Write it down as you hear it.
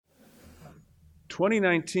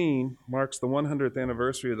2019 marks the 100th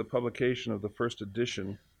anniversary of the publication of the first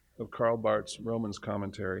edition of Karl Barth's Romans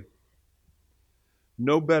commentary.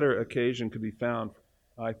 No better occasion could be found,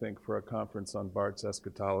 I think, for a conference on Barth's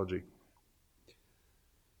eschatology.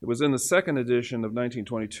 It was in the second edition of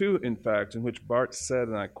 1922, in fact, in which Barth said,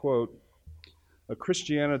 and I quote, "A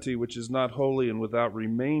Christianity which is not holy and without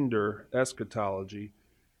remainder eschatology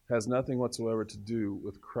has nothing whatsoever to do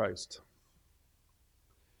with Christ."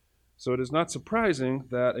 So it is not surprising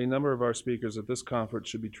that a number of our speakers at this conference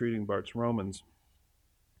should be treating Barth's Romans.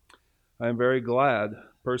 I am very glad,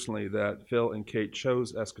 personally, that Phil and Kate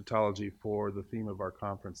chose eschatology for the theme of our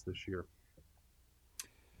conference this year.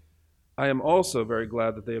 I am also very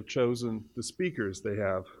glad that they have chosen the speakers they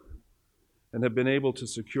have and have been able to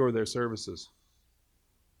secure their services.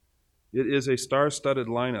 It is a star-studded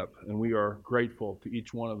lineup, and we are grateful to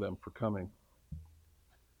each one of them for coming.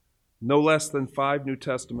 No less than 5 New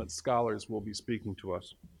Testament scholars will be speaking to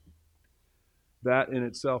us. That in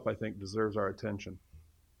itself, I think, deserves our attention.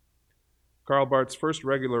 Karl Barth's first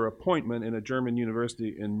regular appointment in a German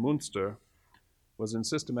university in Münster was in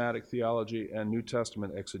systematic theology and New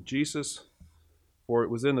Testament exegesis, for it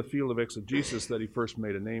was in the field of exegesis that he first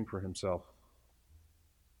made a name for himself.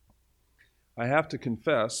 I have to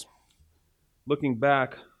confess, looking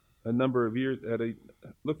back a number of years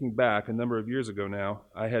ago now,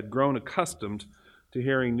 I had grown accustomed to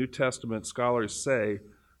hearing New Testament scholars say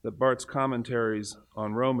that Barth's commentaries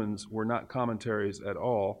on Romans were not commentaries at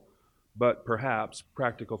all, but perhaps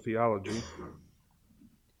practical theology,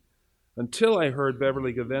 until I heard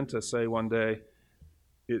Beverly Gaventa say one day,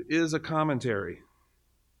 "It is a commentary,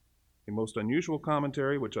 a most unusual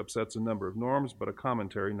commentary which upsets a number of norms, but a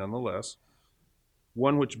commentary nonetheless,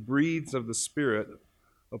 one which breathes of the spirit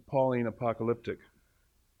of Pauline apocalyptic."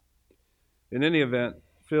 In any event,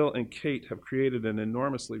 Phil and Kate have created an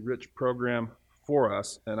enormously rich program for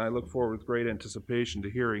us, and I look forward with great anticipation to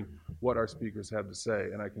hearing what our speakers have to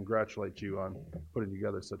say, and I congratulate you on putting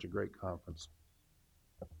together such a great conference.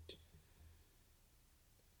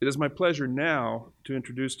 It is my pleasure now to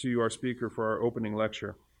introduce to you our speaker for our opening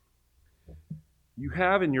lecture. You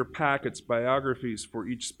have in your packets biographies for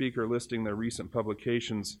each speaker listing their recent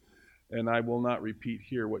publications, and I will not repeat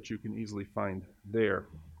here what you can easily find there.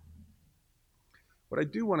 What I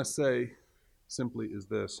do want to say simply is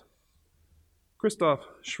this. Christoph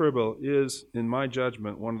Schreibel is, in my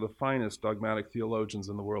judgment, one of the finest dogmatic theologians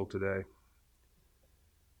in the world today.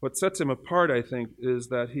 What sets him apart, I think, is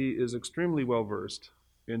that he is extremely well versed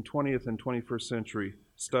in 20th and 21st century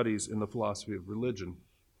studies in the philosophy of religion.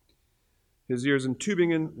 His years in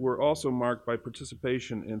Tübingen were also marked by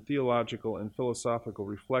participation in theological and philosophical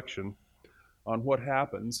reflection on what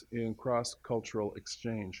happens in cross-cultural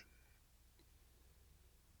exchange.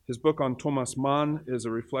 His book on Thomas Mann is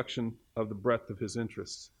a reflection of the breadth of his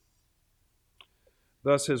interests.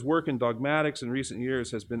 Thus, his work in dogmatics in recent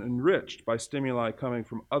years has been enriched by stimuli coming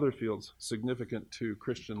from other fields significant to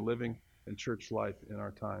Christian living and church life in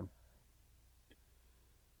our time.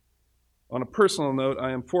 On a personal note,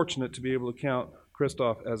 I am fortunate to be able to count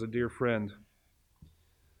Christoph as a dear friend.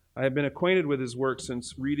 I have been acquainted with his work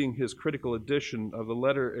since reading his critical edition of the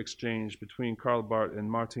letter exchange between Karl Barth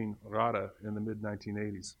and Martin Rade in the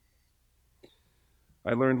mid-1980s.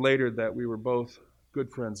 I learned later that we were both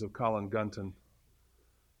good friends of Colin Gunton,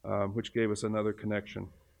 which gave us another connection.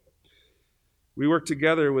 We worked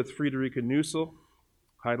together with Friederike Nüssel,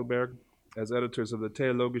 Heidelberg, as editors of the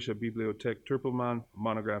Theologische Bibliothek Türpelmann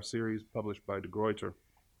monograph series published by De Gruyter.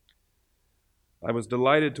 I was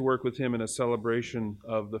delighted to work with him in a celebration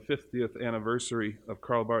of the 50th anniversary of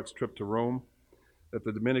Karl Barth's trip to Rome at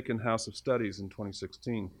the Dominican House of Studies in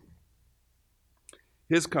 2016.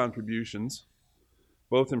 His contributions,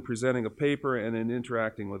 both in presenting a paper and in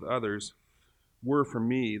interacting with others, were for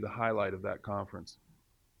me the highlight of that conference.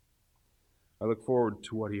 I look forward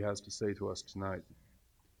to what he has to say to us tonight.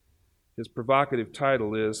 His provocative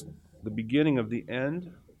title is The Beginning of the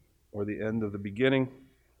End, or The End of the Beginning,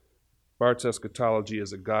 Barth's Eschatology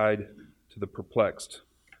as a Guide to the Perplexed.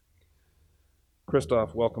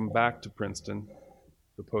 Christoph, welcome back to Princeton.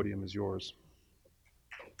 The podium is yours.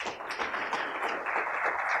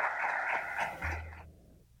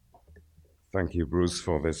 Thank you, Bruce,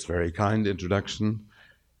 for this very kind introduction,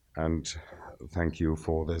 and thank you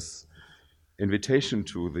for this invitation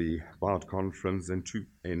to the Barth Conference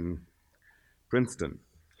in Princeton.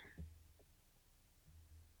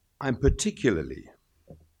 I'm particularly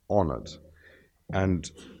honored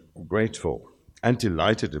and grateful and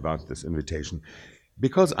delighted about this invitation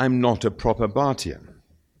because I'm not a proper Barthian.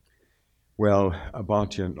 Well, a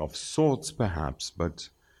Barthian of sorts perhaps, but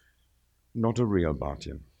not a real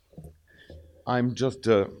Barthian. I'm just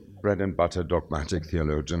a bread and butter dogmatic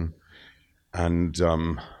theologian, and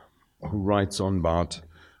who writes on Barth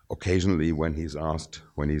occasionally when he's asked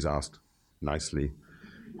nicely,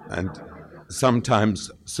 and sometimes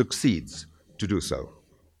succeeds to do so,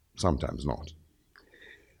 sometimes not.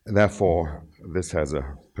 Therefore, this has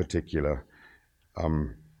a particular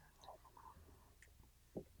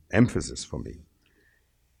emphasis for me.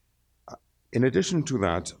 In addition to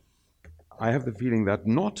that, I have the feeling that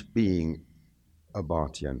not being a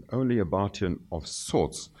Barthian, only a Barthian of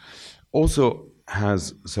sorts, also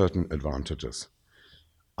has certain advantages.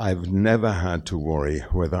 I've never had to worry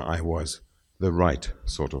whether I was the right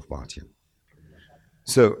sort of Barthian.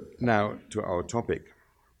 So now to our topic.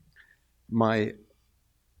 My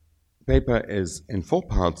paper is in 4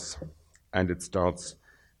 parts, and it starts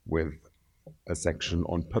with a section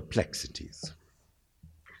on perplexities.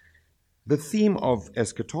 The theme of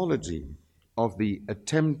eschatology, of the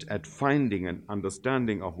attempt at finding an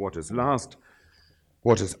understanding of what is last,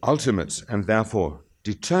 what is ultimate, and therefore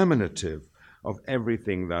determinative of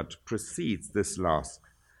everything that precedes this last,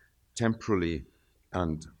 temporally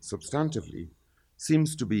and substantively,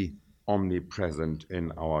 seems to be omnipresent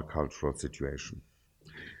in our cultural situation.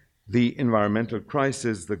 The environmental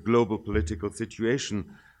crisis, the global political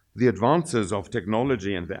situation, the advances of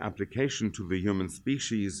technology and their application to the human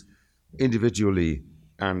species, individually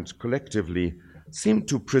and collectively, seem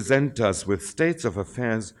to present us with states of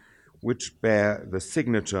affairs which bear the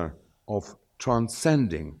signature of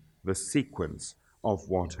transcending the sequence of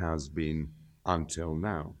what has been until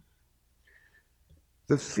now.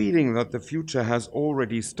 The feeling that the future has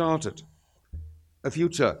already started, a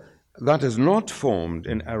future that is not formed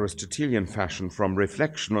in Aristotelian fashion from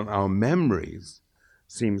reflection on our memories,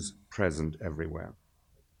 seems present everywhere.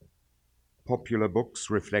 Popular books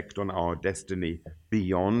reflect on our destiny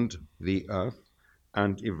beyond the earth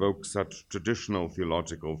and evoke such traditional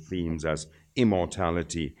theological themes as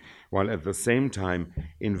immortality, while at the same time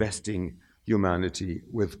investing humanity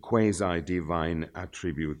with quasi-divine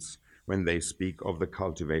attributes when they speak of the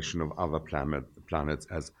cultivation of other planets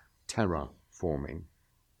as terraforming.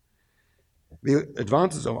 The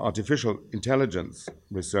advances of artificial intelligence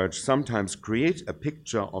research sometimes create a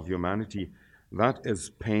picture of humanity that is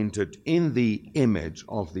painted in the image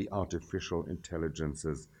of the artificial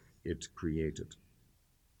intelligences it created.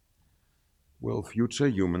 Will future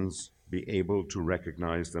humans be able to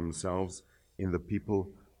recognize themselves in the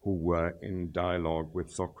people who were in dialogue with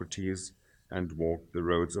Socrates and walked the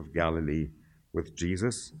roads of Galilee with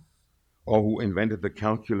Jesus, or who invented the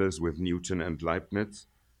calculus with Newton and Leibniz?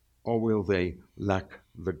 Or will they lack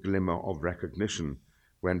the glimmer of recognition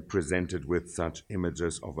when presented with such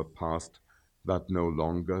images of a past that no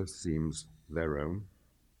longer seems their own?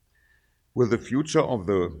 Will the future of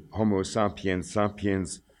the Homo sapiens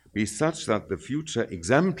sapiens be such that the future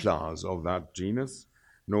exemplars of that genus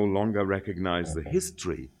no longer recognize the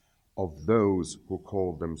history of those who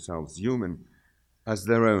call themselves human as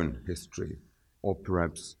their own history, or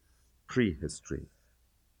perhaps prehistory?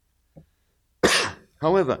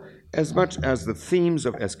 However, as much as the themes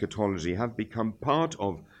of eschatology have become part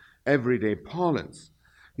of everyday parlance,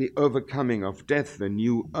 the overcoming of death, the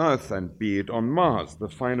new earth, and be it on Mars, the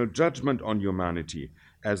final judgment on humanity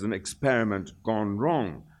as an experiment gone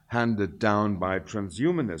wrong, handed down by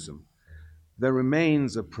transhumanism, there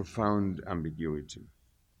remains a profound ambiguity.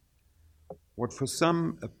 What for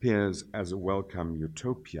some appears as a welcome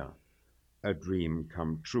utopia, a dream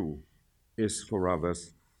come true, is for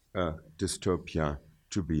others a dystopia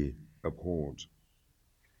to be abhorred.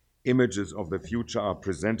 Images of the future are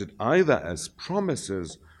presented either as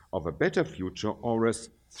promises of a better future or as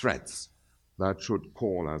threats that should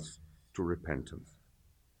call us to repentance.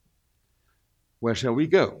 Where shall we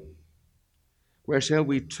go? Where shall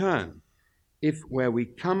we turn if where we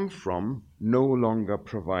come from no longer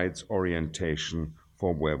provides orientation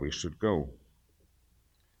for where we should go?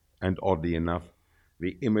 And oddly enough,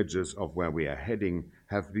 the images of where we are heading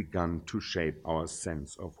have begun to shape our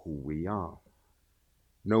sense of who we are.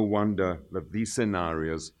 No wonder that these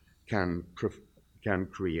scenarios can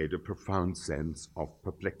create a profound sense of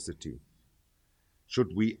perplexity.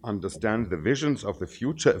 Should we understand the visions of the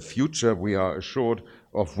future, a future we are assured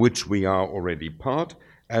of which we are already part,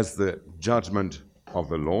 as the judgment of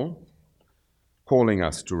the law, calling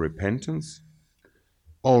us to repentance,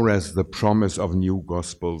 or as the promise of new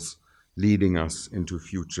gospels leading us into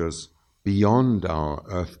futures beyond our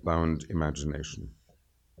earthbound imagination?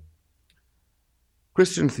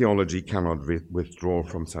 Christian theology cannot withdraw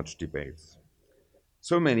from such debates.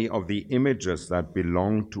 So many of the images that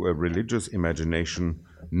belong to a religious imagination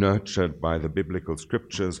nurtured by the biblical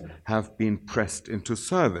scriptures have been pressed into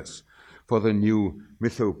service for the new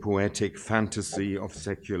mythopoetic fantasy of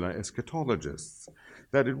secular eschatologists,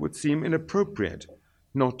 that it would seem inappropriate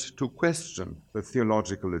not to question the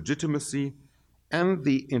theological legitimacy and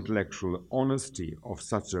the intellectual honesty of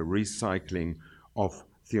such a recycling of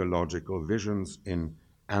theological visions in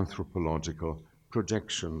anthropological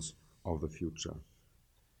projections of the future.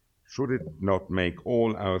 Should it not make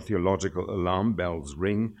all our theological alarm bells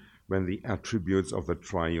ring when the attributes of the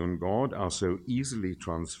triune God are so easily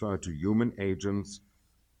transferred to human agents,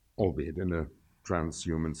 albeit in a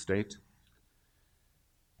transhuman state?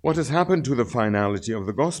 What has happened to the finality of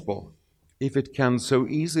the gospel, if it can so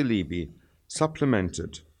easily be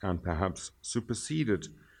supplemented and perhaps superseded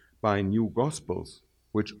by new gospels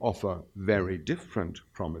which offer very different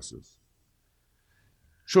promises?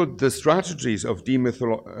 Should the strategies of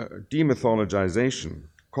demythologization,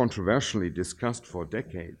 controversially discussed for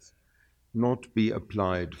decades, not be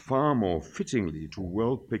applied far more fittingly to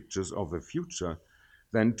world pictures of the future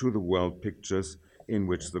than to the world pictures in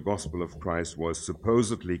which the gospel of Christ was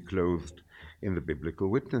supposedly clothed in the biblical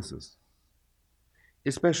witnesses?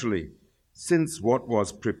 Especially since what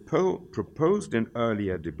was proposed in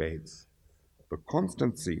earlier debates, the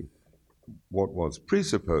constancy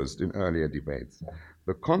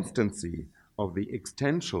of the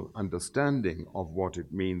existential understanding of what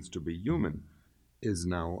it means to be human is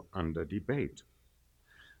now under debate.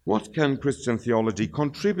 What can Christian theology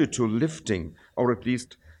contribute to lifting, or at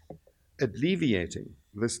least alleviating,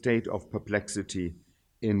 the state of perplexity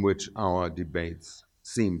in which our debates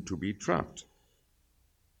seem to be trapped?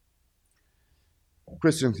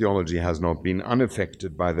 Christian theology has not been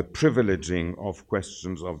unaffected by the privileging of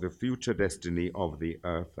questions of the future destiny of the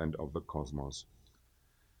earth and of the cosmos.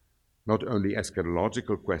 Not only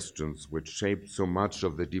eschatological questions, which shaped so much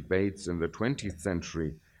of the debates in the 20th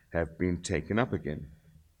century, have been taken up again.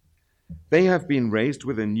 They have been raised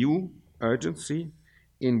with a new urgency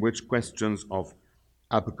in which questions of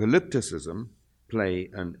apocalypticism play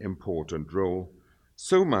an important role,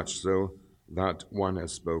 so much so that one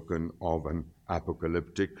has spoken of an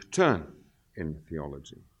apocalyptic turn in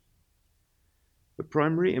theology. The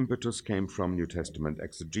primary impetus came from New Testament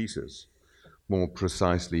exegesis, more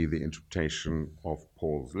precisely the interpretation of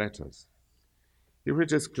Paul's letters. Here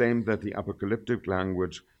it is claimed that the apocalyptic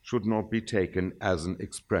language should not be taken as an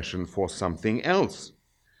expression for something else,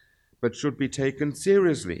 but should be taken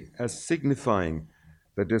seriously as signifying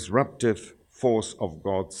the disruptive force of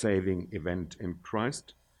God's saving event in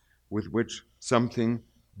Christ, with which something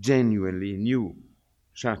genuinely new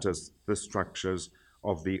shatters the structures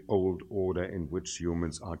of the old order in which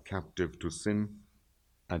humans are captive to sin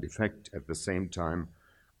and effect at the same time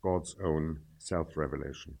God's own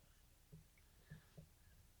self-revelation.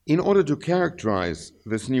 In order to characterize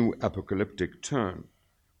this new apocalyptic turn,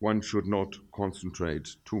 one should not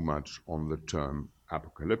concentrate too much on the term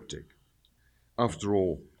apocalyptic. After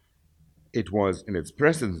all, it was in its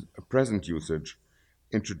present usage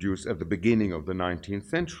introduced at the beginning of the 19th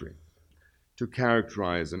century to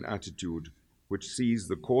characterize an attitude which sees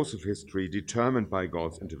the course of history determined by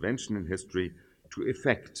God's intervention in history to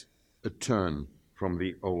effect a turn from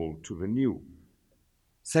the old to the new,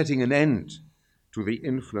 setting an end to the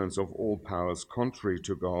influence of all powers contrary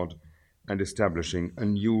to God and establishing a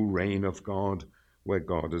new reign of God where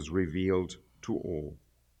God is revealed to all.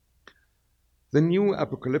 The new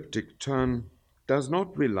apocalyptic turn does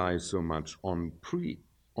not rely so much on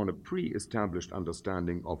a pre-established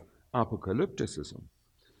understanding of apocalypticism,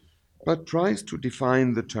 but tries to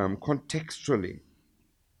define the term contextually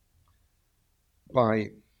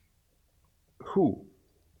by who,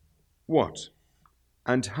 what,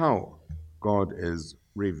 and how God is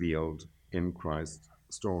revealed in Christ's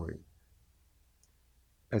story.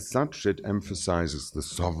 As such, it emphasizes the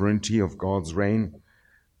sovereignty of God's reign,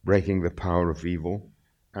 breaking the power of evil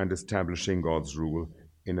and establishing God's rule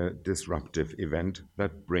in a disruptive event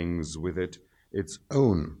that brings with it its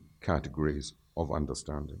own categories of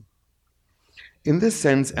understanding. In this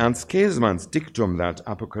sense, Ernst Käsemann's dictum that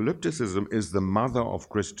apocalypticism is the mother of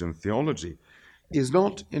Christian theology is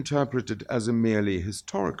not interpreted as a merely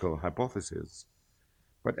historical hypothesis,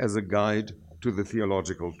 but as a guide to the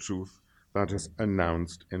theological truth that is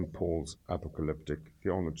announced in Paul's apocalyptic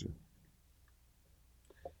theology.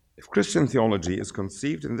 If Christian theology is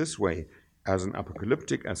conceived in this way as an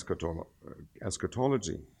apocalyptic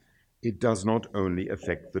eschatology, it does not only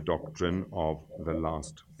affect the doctrine of the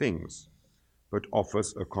last things, but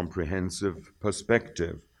offers a comprehensive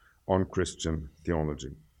perspective on Christian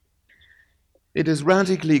theology. It is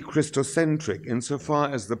radically Christocentric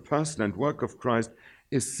insofar as the person and work of Christ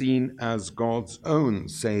is seen as God's own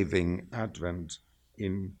saving advent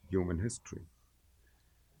in human history.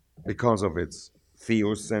 because of its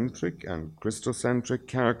theocentric and Christocentric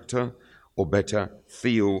character, or better,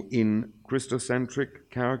 theo in Christocentric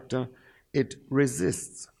character, it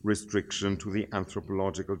resists restriction to the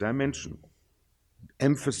anthropological dimension,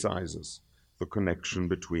 emphasizes the connection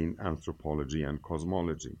between anthropology and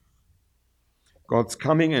cosmology. God's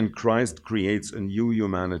coming in Christ creates a new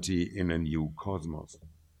humanity in a new cosmos.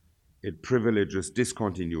 It privileges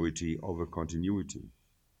discontinuity over continuity.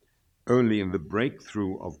 Only in the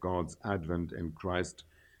breakthrough of God's advent in Christ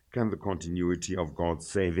can the continuity of God's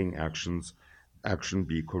saving action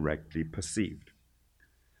be correctly perceived.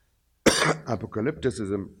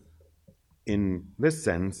 Apocalypticism, in this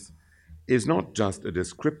sense, is not just a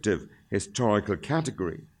descriptive historical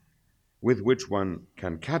category with which one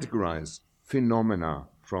can categorize phenomena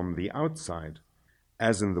from the outside,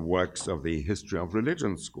 as in the works of the History of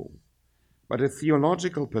Religion school, but a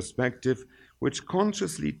theological perspective which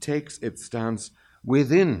consciously takes its stance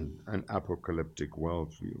within an apocalyptic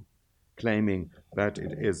worldview, claiming that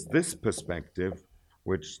it is this perspective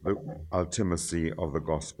which the ultimacy of the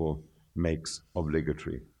gospel makes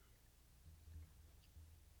obligatory.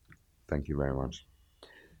 Thank you very much.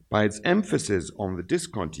 By its emphasis on the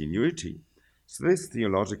discontinuity, this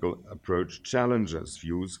theological approach challenges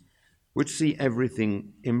views which see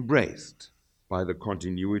everything embraced by the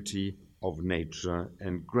continuity of nature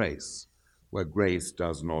and grace, where grace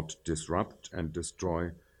does not disrupt and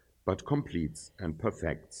destroy, but completes and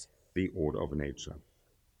perfects the order of nature.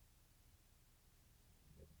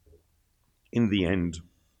 In the end,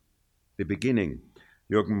 the beginning,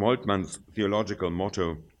 Jürgen Moltmann's theological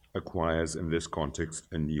motto acquires in this context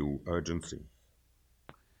a new urgency.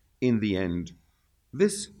 In the end,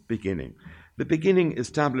 this beginning, the beginning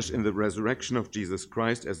established in the resurrection of Jesus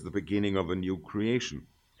Christ as the beginning of a new creation.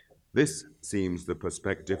 This seems the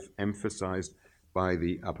perspective emphasized by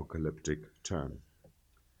the apocalyptic turn.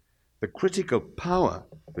 The critical power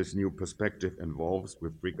this new perspective involves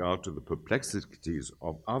with regard to the perplexities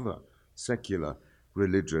of other secular,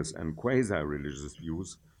 religious, and quasi-religious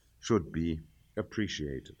views should be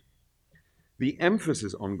appreciated. The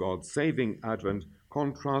emphasis on God's saving advent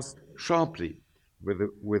contrasts sharply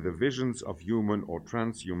with the visions of human or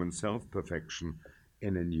transhuman self-perfection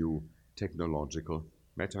in a new technological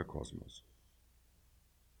metacosmos.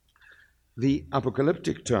 The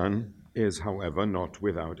apocalyptic turn is, however, not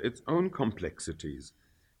without its own complexities,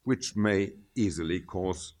 which may easily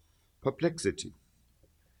cause perplexity.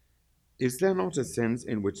 Is there not a sense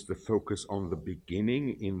in which the focus on the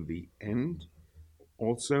beginning in the end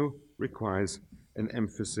also requires an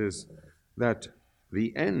emphasis that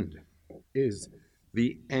the end is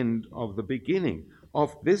the end of the beginning,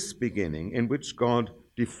 of this beginning in which God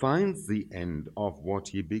defines the end of what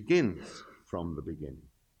he begins from the beginning?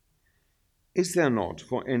 Is there not,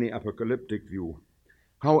 for any apocalyptic view,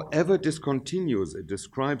 however discontinuous it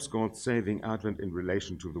describes God's saving advent in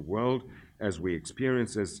relation to the world as we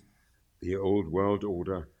experience as the old world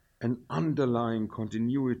order, an underlying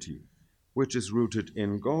continuity which is rooted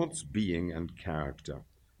in God's being and character,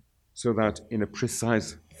 so that in a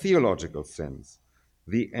precise theological sense,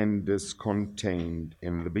 the end is contained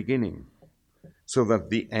in the beginning, so that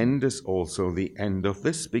the end is also the end of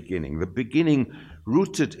this beginning, the beginning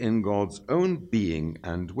rooted in God's own being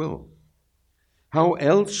and will. How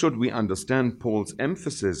else should we understand Paul's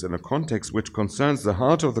emphasis in a context which concerns the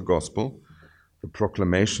heart of the gospel, the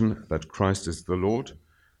proclamation that Christ is the Lord,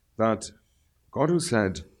 that God who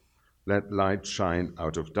said, "Let light shine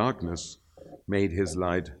out of darkness," made his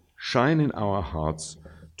light shine in our hearts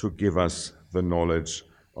to give us the knowledge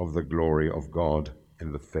of the glory of God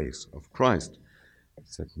in the face of Christ.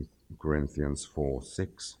 2 Corinthians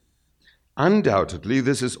 4:6. Undoubtedly,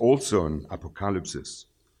 this is also an apocalypsis,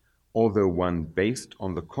 although one based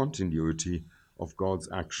on the continuity of God's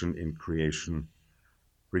action in creation,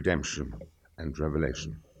 redemption, and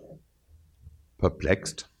revelation.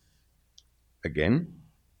 Perplexed? Again?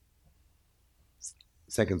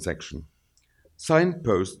 Second section.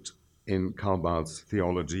 Signpost in Karl Barth's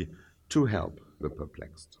theology to help the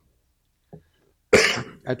perplexed.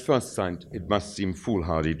 At first sight, it must seem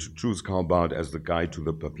foolhardy to choose Karl Barth as the guide to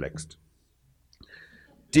the perplexed.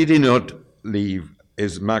 Did he not leave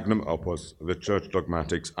his magnum opus, the Church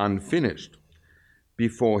Dogmatics, unfinished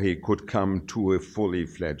before he could come to a fully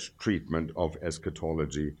fledged treatment of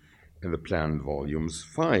eschatology in the planned volumes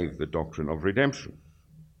 5, The Doctrine of Redemption?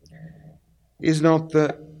 Is not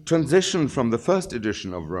the transition from the first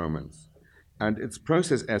edition of Romans and its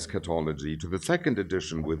process eschatology to the second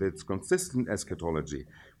edition with its consistent eschatology,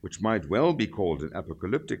 which might well be called an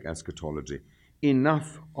apocalyptic eschatology,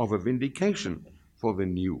 enough of a vindication for the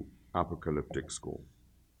new apocalyptic school?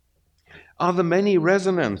 Are the many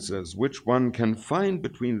resonances which one can find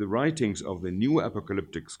between the writings of the new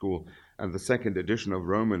apocalyptic school and the second edition of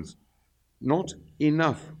Romans not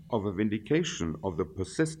enough of a vindication of the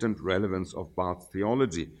persistent relevance of Barth's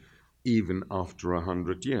theology, even after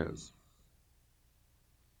 100 years?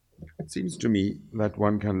 It seems to me that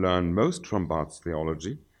one can learn most from Barth's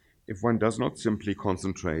theology if one does not simply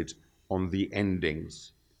concentrate on the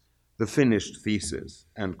endings, the finished thesis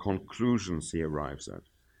and conclusions he arrives at,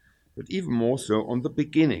 but even more so on the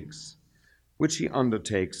beginnings, which he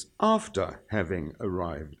undertakes after having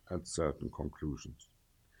arrived at certain conclusions.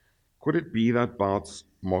 Could it be that Barth's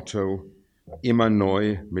motto, immer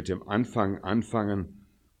neu mit dem Anfang anfangen,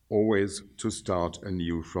 always to start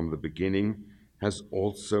anew from the beginning, has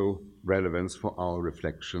also relevance for our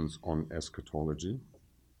reflections on eschatology?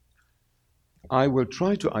 I will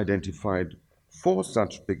try to identify 4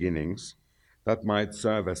 such beginnings that might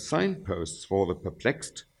serve as signposts for the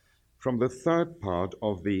perplexed from the third part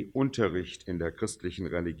of the Unterricht in der christlichen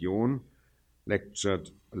Religion,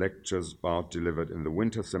 lectures Barth delivered in the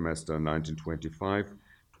winter semester 1925-26,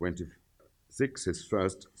 his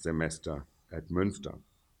first semester at Münster.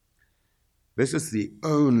 This is the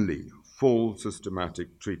only full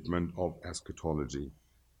systematic treatment of eschatology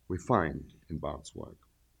we find in Barth's work.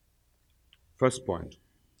 First point,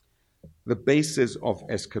 the basis of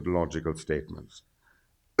eschatological statements.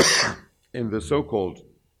 In the so-called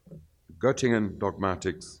Göttingen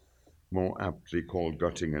dogmatics, more aptly called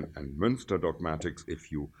Göttingen and Münster dogmatics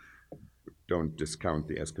if you don't discount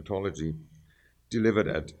the eschatology, delivered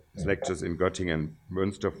at lectures in Göttingen and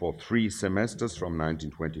Münster for 3 semesters from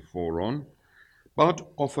 1924 on, Barth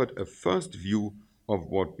offered a first view of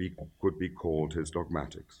what could be called his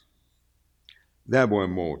dogmatics. There were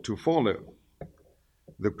more to follow: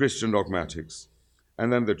 the Christian dogmatics,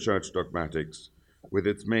 and then the church dogmatics, with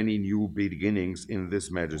its many new beginnings in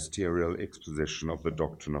this magisterial exposition of the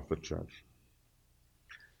doctrine of the church.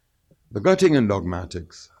 The Göttingen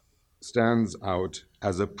dogmatics stands out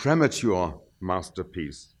as a premature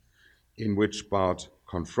masterpiece in which Barth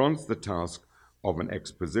confronts the task of an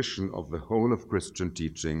exposition of the whole of Christian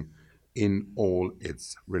teaching in all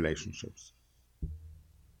its relationships.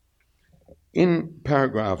 In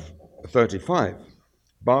paragraph 35,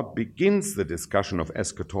 Barth begins the discussion of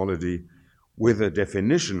eschatology with a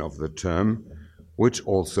definition of the term, which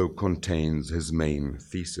also contains his main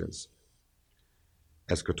thesis.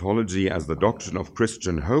 Eschatology as the doctrine of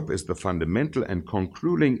Christian hope is the fundamental and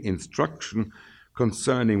concluding instruction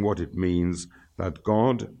concerning what it means that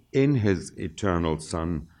God, in his eternal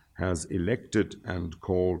Son, has elected and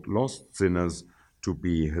called lost sinners to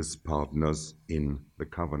be his partners in the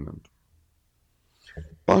covenant.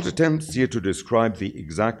 Barth attempts here to describe the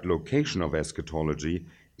exact location of eschatology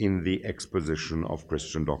in the exposition of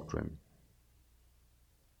Christian doctrine.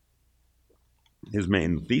 His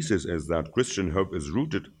main thesis is that Christian hope is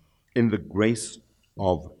rooted in the grace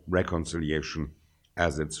of reconciliation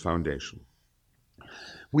as its foundation.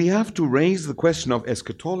 We have to raise the question of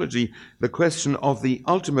eschatology, the question of the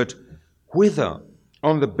ultimate whither,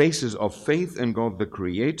 on the basis of faith in God the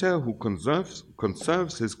Creator, who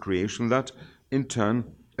conserves his creation, that in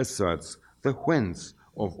turn asserts the whence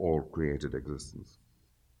of all created existence.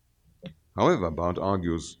 However, Barth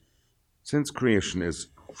argues, since creation is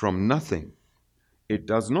from nothing, it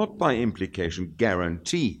does not by implication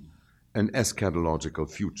guarantee an eschatological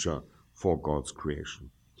future for God's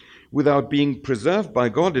creation. Without being preserved by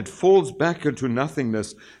God, it falls back into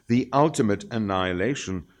nothingness, the ultimate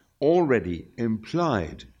annihilation already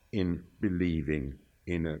implied in believing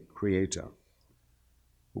in a creator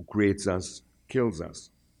who creates us, kills us.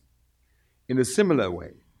 In a similar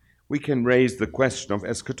way, we can raise the question of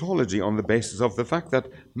eschatology on the basis of the fact that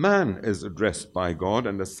man is addressed by God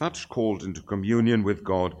and as such called into communion with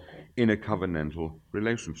God in a covenantal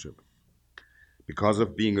relationship. Because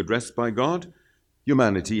of being addressed by God,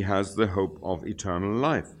 humanity has the hope of eternal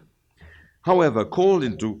life. However, called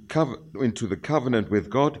into the covenant with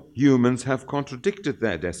God, humans have contradicted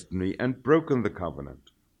their destiny and broken the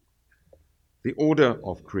covenant. The order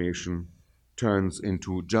of creation turns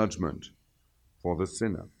into judgment for the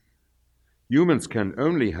sinner. Humans can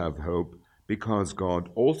only have hope because God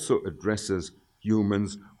also addresses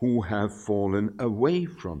humans who have fallen away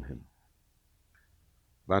from him.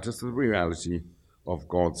 That is the reality of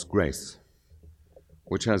God's grace,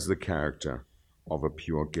 which has the character of a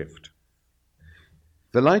pure gift.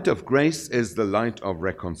 The light of grace is the light of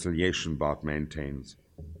reconciliation, Barth maintains,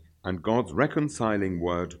 and God's reconciling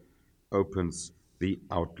word opens the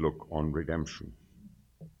outlook on redemption.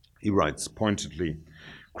 He writes pointedly,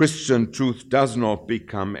 Christian truth does not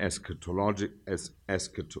become eschatological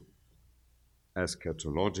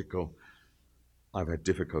I've had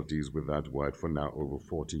difficulties with that word for now over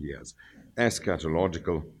 40 years.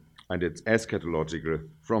 Eschatological, and it's eschatological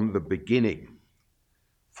from the beginning.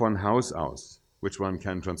 Von Haus aus, which one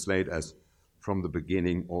can translate as from the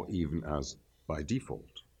beginning or even as by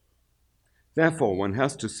default. Therefore, one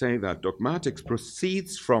has to say that dogmatics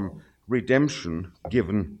proceeds from redemption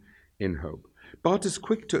given in hope. Barth is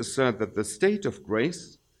quick to assert that the state of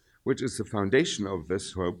grace, which is the foundation of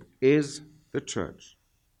this hope, is the church.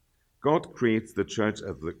 God creates the church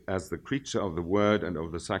as the creature of the word and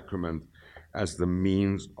of the sacrament, as the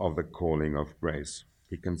means of the calling of grace.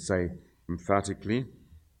 He can say emphatically,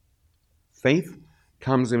 faith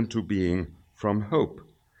comes into being from hope,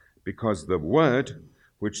 because the word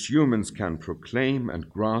which humans can proclaim and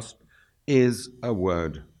grasp is a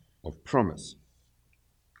word of promise.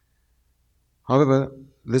 However,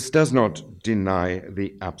 this does not deny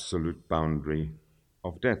the absolute boundary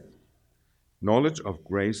of death. Knowledge of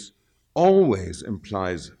grace always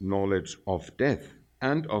implies knowledge of death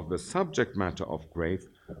and of the subject matter of grace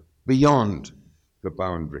beyond the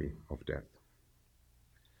boundary of death.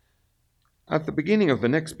 At the beginning of the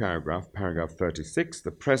next paragraph, paragraph 36,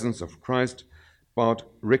 the presence of Christ, Barth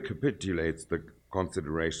recapitulates the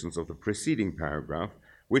considerations of the preceding paragraph,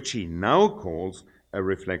 which he now calls a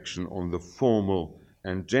reflection on the formal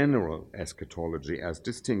and general eschatology as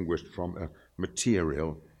distinguished from a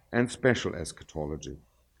material and special eschatology,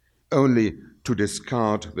 only to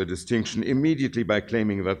discard the distinction immediately by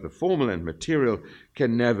claiming that the formal and material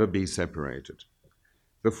can never be separated.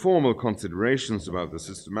 The formal considerations about the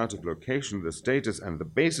systematic location, the status, and the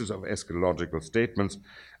basis of eschatological statements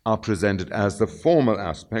are presented as the formal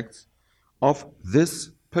aspects of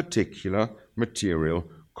this particular material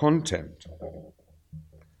content.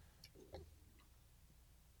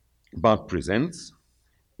 Barth presents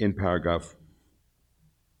in paragraph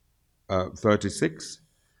 36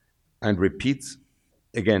 and repeats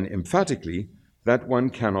again emphatically that one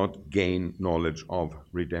cannot gain knowledge of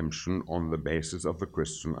redemption on the basis of the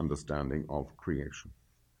Christian understanding of creation.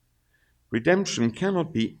 Redemption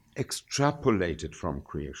cannot be extrapolated from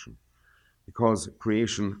creation, because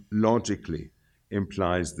creation logically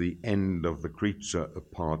implies the end of the creature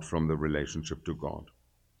apart from the relationship to God.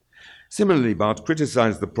 Similarly, Barth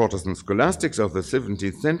criticized the Protestant scholastics of the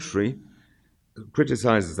 17th century,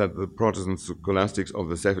 criticizes that the Protestant scholastics of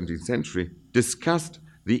the 17th century discussed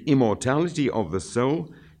the immortality of the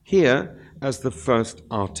soul here as the first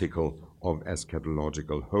article of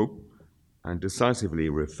eschatological hope, and decisively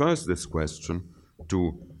refers this question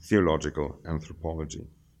to theological anthropology.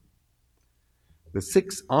 The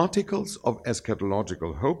 6 articles of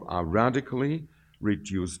eschatological hope are radically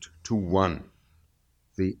reduced to one: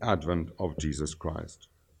 the advent of Jesus Christ.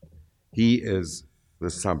 He is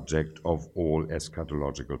the subject of all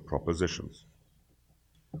eschatological propositions.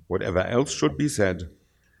 Whatever else should be said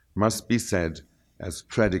must be said as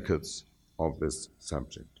predicates of this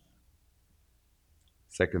subject.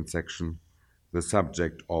 Second section, the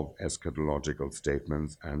subject of eschatological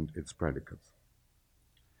statements and its predicates.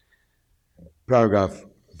 Paragraph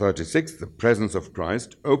 36, the presence of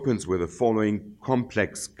Christ, opens with the following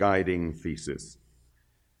complex guiding thesis.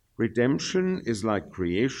 Redemption is like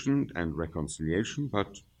creation and reconciliation,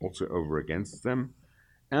 but also over against them,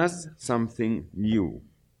 as something new.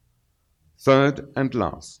 Third and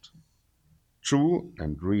last, true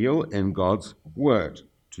and real in God's word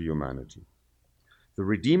to humanity. The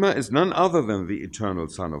Redeemer is none other than the eternal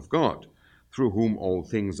Son of God, through whom all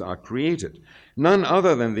things are created, none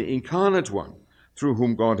other than the incarnate one, through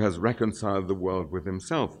whom God has reconciled the world with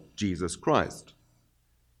himself, Jesus Christ.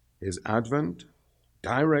 His advent,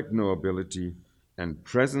 direct knowability, and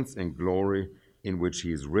presence in glory in which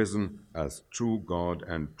he is risen as true God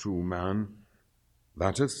and true man,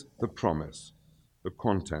 that is the promise, the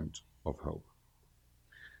content of hope.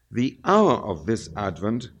 The hour of this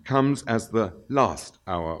advent comes as the last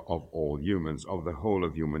hour of all humans, of the whole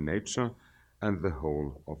of human nature and the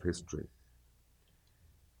whole of history.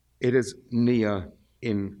 It is near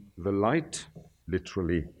in the light,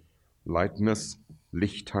 literally lightness,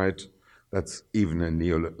 Lichtheit, that's even a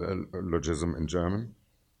neologism in German,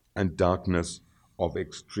 and darkness of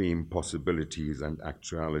extreme possibilities and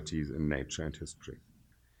actualities in nature and history.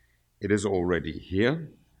 It is already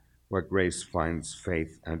here where grace finds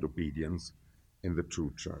faith and obedience in the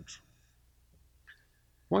true church.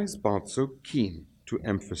 Why is Barth so keen to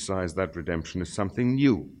emphasize that redemption is something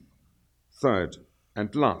new, third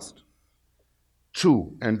and last,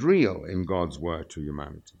 true and real in God's word to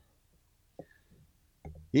humanity?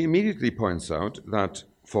 He immediately points out that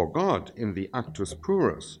for God, in the actus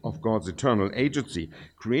purus of God's eternal agency,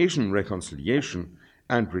 creation, reconciliation,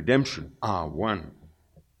 and redemption are one.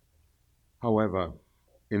 However,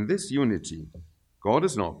 in this unity, God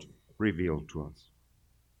is not revealed to us.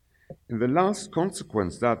 In the last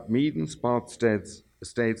consequence, that Miedensbarth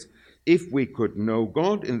states, if we could know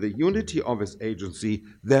God in the unity of his agency,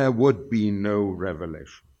 there would be no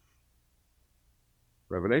revelation.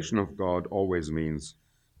 Revelation of God always means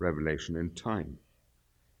revelation in time,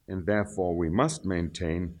 and therefore we must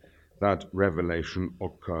maintain that revelation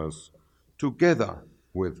occurs together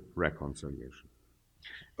with reconciliation.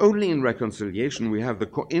 Only in reconciliation we have the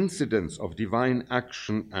coincidence of divine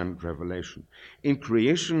action and revelation. In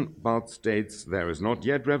creation, Barth states, there is not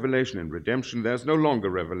yet revelation. In redemption, there is no longer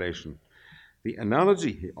revelation. The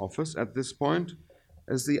analogy he offers at this point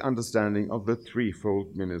is the understanding of the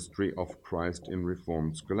threefold ministry of Christ in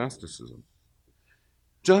Reformed scholasticism.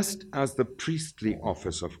 Just as the priestly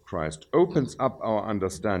office of Christ opens up our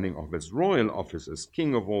understanding of his royal office as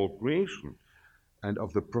King of all creation, and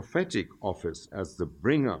of the prophetic office as the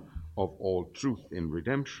bringer of all truth in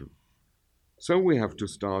redemption, so we have to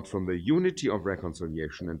start from the unity of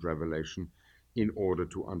reconciliation and revelation in order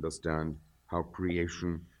to understand how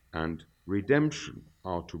creation and redemption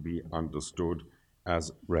are to be understood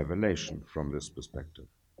as revelation from this perspective.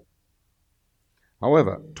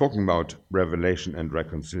 However, talking about revelation and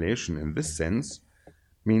reconciliation in this sense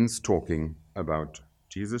means talking about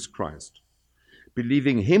Jesus Christ,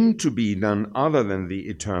 believing him to be none other than the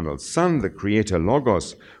eternal Son, the Creator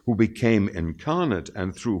Logos, who became incarnate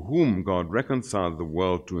and through whom God reconciled the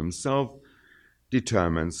world to himself,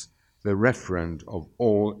 determines the referent of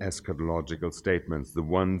all eschatological statements, the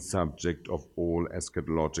one subject of all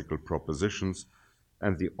eschatological propositions,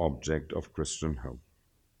 and the object of Christian hope.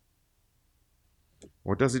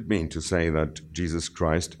 What does it mean to say that Jesus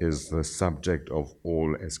Christ is the subject of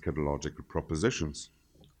all eschatological propositions,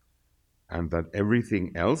 and that everything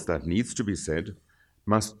else that needs to be said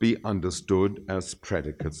must be understood as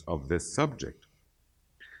predicates of this subject?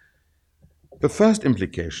 The first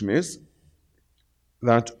implication is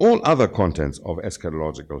that all other contents of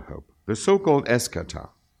eschatological hope, the so-called eschata,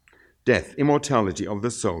 death, immortality of the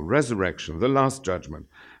soul, resurrection, the last judgment,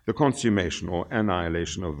 the consummation or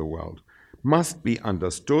annihilation of the world, must be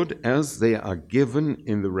understood as they are given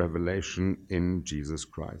in the revelation in Jesus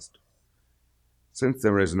Christ. Since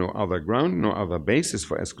there is no other ground, no other basis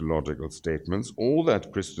for eschatological statements, all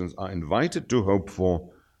that Christians are invited to hope for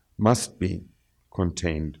must be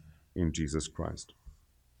contained in Jesus Christ.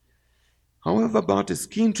 However, Barth is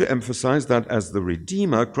keen to emphasize that as the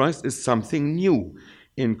Redeemer, Christ is something new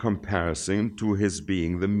in comparison to his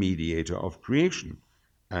being the mediator of creation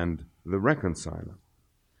and the reconciler.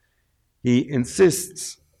 He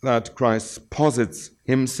insists that Christ posits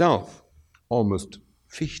himself, almost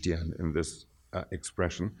Fichtian in this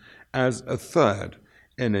expression, as a third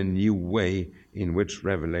in a new way in which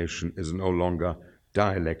revelation is no longer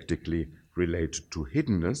dialectically related to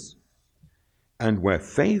hiddenness, and where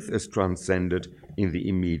faith is transcended in the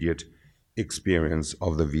immediate experience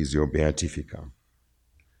of the Visio Beatifica.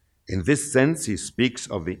 In this sense, he speaks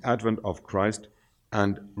of the advent of Christ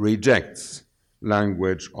and rejects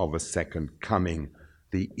language of a second coming,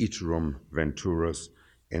 the iterum venturus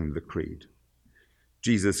in the Creed.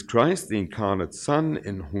 Jesus Christ, the incarnate Son,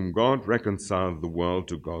 in whom God reconciled the world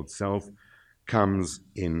to God's self, comes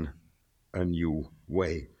in a new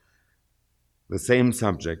way. The same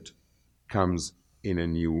subject comes in a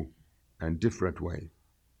new and different way,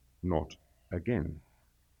 not again.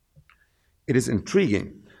 It is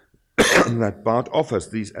intriguing that Barth offers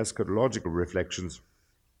these eschatological reflections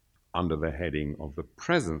under the heading of the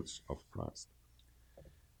presence of Christ.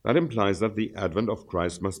 That implies that the advent of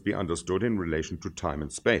Christ must be understood in relation to time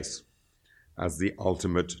and space, as the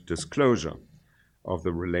ultimate disclosure of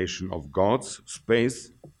the relation of God's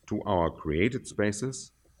space to our created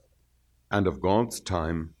spaces and of God's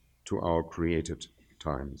time to our created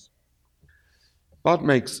times. Barth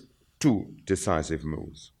makes two decisive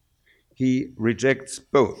moves. He rejects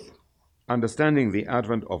both, understanding the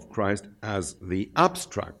advent of Christ as the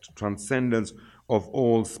abstract transcendence of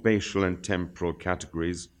all spatial and temporal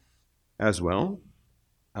categories, as well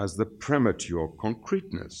as the premature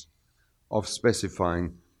concreteness of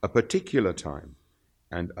specifying a particular time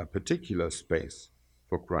and a particular space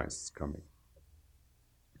for Christ's coming.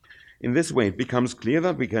 In this way, it becomes clear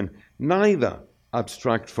that we can neither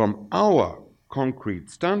abstract from our concrete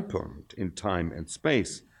standpoint in time and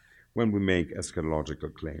space when we make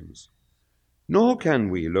eschatological claims, nor can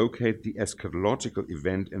we locate the eschatological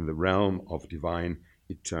event in the realm of divine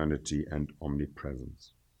eternity and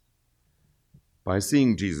omnipresence. By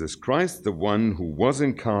seeing Jesus Christ, the one who was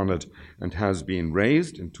incarnate and has been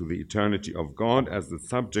raised into the eternity of God as the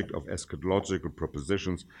subject of eschatological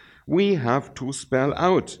propositions, we have to spell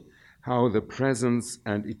out how the presence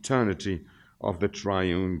and eternity of the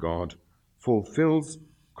triune God fulfills,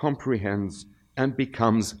 comprehends, and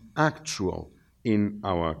becomes actual in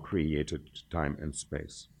our created time and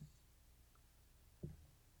space.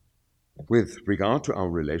 With regard to our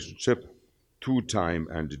relationship to time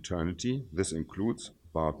and eternity, this includes,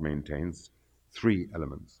 Barth maintains, three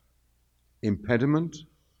elements: impediment,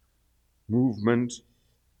 movement,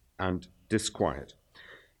 and disquiet.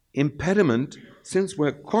 Impediment, since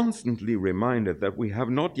we're constantly reminded that we have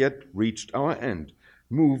not yet reached our end.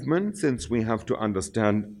 Movement, since we have to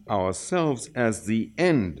understand ourselves as the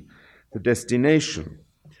end, the destination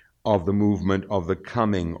of the movement of the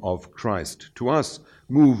coming of Christ. To us,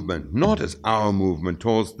 movement, not as our movement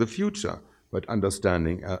towards the future, but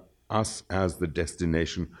understanding us as the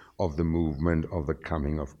destination of the movement of the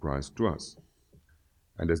coming of Christ to us.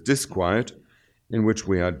 And as disquiet, in which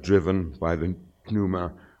we are driven by the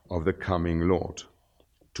pneuma of the coming Lord,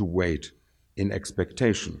 to wait in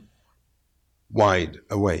expectation, wide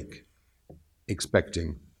awake,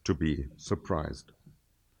 expecting to be surprised.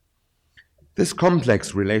 This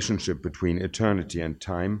complex relationship between eternity and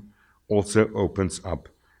time also opens up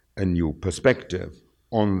a new perspective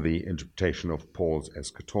on the interpretation of Paul's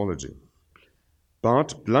eschatology.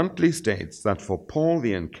 Barth bluntly states that for Paul,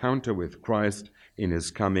 the encounter with Christ in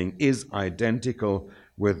his coming is identical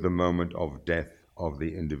with the moment of death of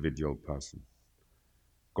the individual person.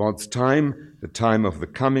 God's time, the time of the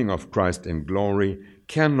coming of Christ in glory,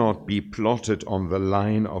 cannot be plotted on the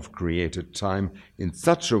line of created time in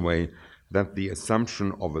such a way that the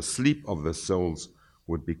assumption of a sleep of the souls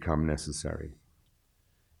would become necessary.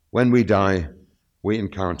 When we die, we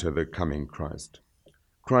encounter the coming Christ.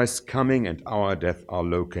 Christ's coming and our death are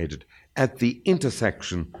located at the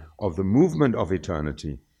intersection of the movement of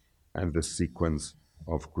eternity and the sequence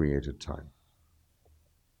of created time.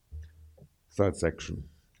 Third section,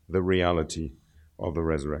 the reality of the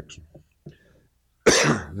resurrection.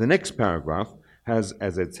 The next paragraph has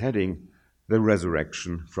as its heading, the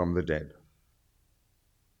resurrection from the dead.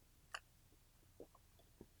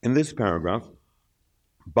 In this paragraph,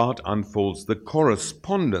 Barth unfolds the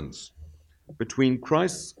correspondence between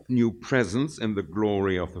Christ's new presence in the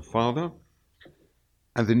glory of the Father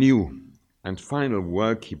and the new and final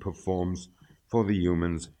work he performs for the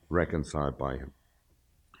humans reconciled by him.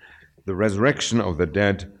 The resurrection of the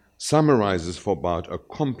dead summarizes for Barth a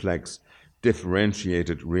complex,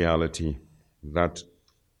 differentiated reality that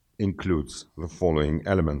includes the following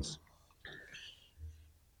elements.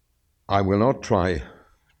 I will not try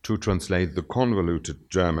to translate the convoluted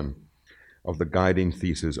German of the guiding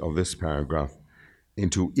thesis of this paragraph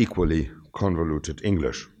into equally convoluted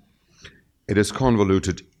English. It is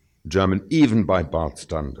convoluted German even by Barth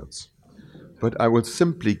standards. But I will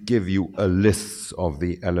simply give you a list of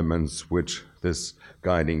the elements which this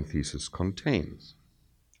guiding thesis contains.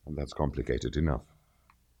 And that's complicated enough.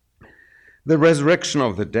 The resurrection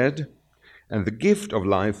of the dead and the gift of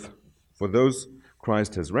life for those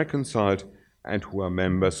Christ has reconciled and who are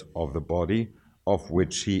members of the body of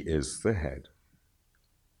which he is the head.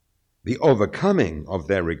 The overcoming of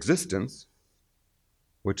their existence,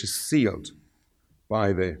 which is sealed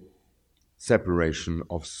by the separation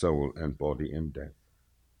of soul and body in death.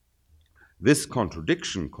 This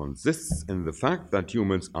contradiction consists in the fact that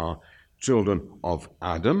humans are children of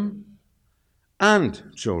Adam and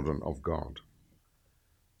children of God,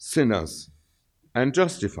 sinners and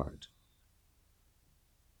justified,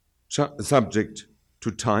 subject to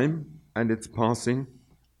time and its passing,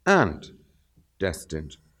 and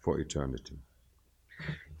destined for eternity.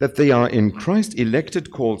 That they are in Christ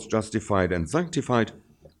elected, called, justified, and sanctified,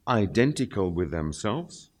 identical with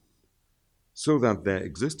themselves, so that their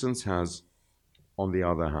existence has, on the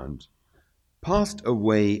other hand, passed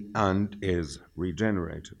away and is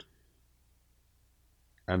regenerated.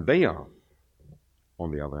 And they are,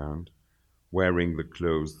 on the other hand, wearing the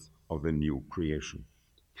clothes of the new creation,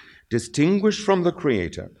 distinguished from the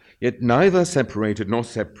Creator, yet neither separated nor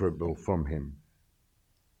separable from him,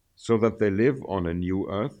 so that they live on a new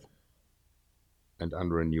earth and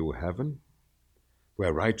under a new heaven,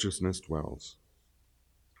 where righteousness dwells.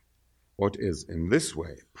 What is in this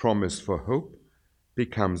way promised for hope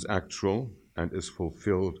becomes actual and is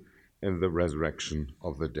fulfilled in the resurrection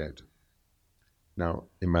of the dead. Now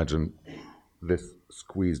imagine this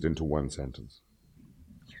squeezed into one sentence.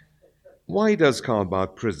 Why does Karl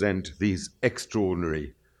Barth present these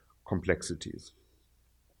extraordinary complexities?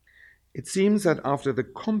 It seems that after the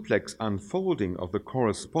complex unfolding of the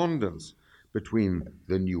correspondence between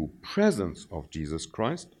the new presence of Jesus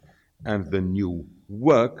Christ and the new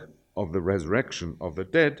work of the resurrection of the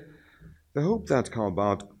dead, the hope that Karl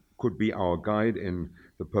Barth could be our guide in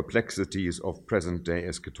the perplexities of present-day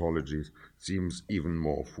eschatology seems even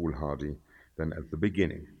more foolhardy than at the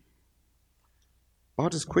beginning.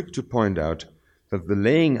 Barth is quick to point out that the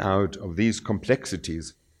laying out of these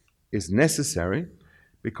complexities is necessary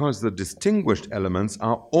because the distinguished elements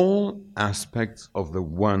are all aspects of the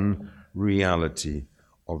one reality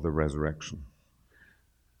of the resurrection.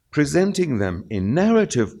 Presenting them in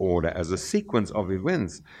narrative order as a sequence of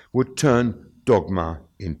events would turn dogma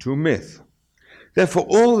into myth. Therefore,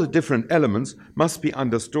 all the different elements must be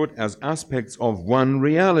understood as aspects of one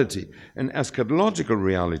reality, an eschatological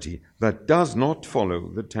reality that does not follow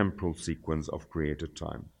the temporal sequence of created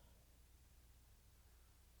time.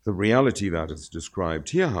 The reality that is described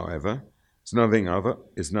here, however, is nothing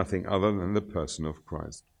other than the person of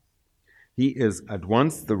Christ. He is at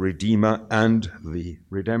once the Redeemer and the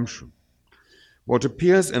redemption. What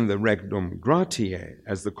appears in the Regnum Gratiae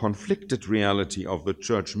as the conflicted reality of the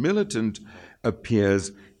church militant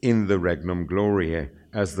appears in the Regnum Gloriae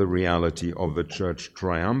as the reality of the church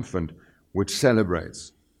triumphant, which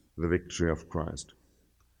celebrates the victory of Christ.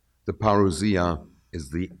 The parousia is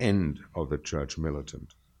the end of the church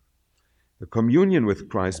militant. The communion with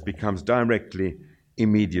Christ becomes directly,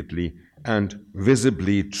 immediately, and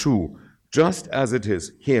visibly true, just as it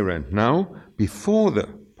is here and now, before the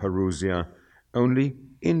parousia, only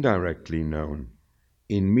indirectly known,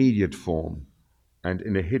 in mediate form, and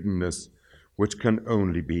in a hiddenness which can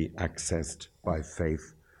only be accessed by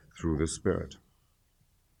faith through the Spirit.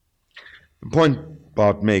 The point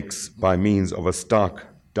Barth makes by means of a stark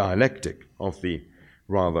dialectic of the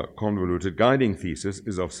rather convoluted guiding thesis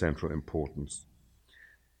is of central importance.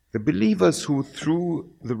 The believers who,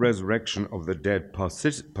 through the resurrection of the dead,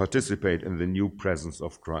 participate in the new presence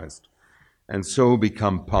of Christ, and so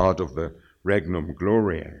become part of the Regnum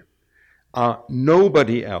Gloriae, are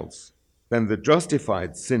nobody else than the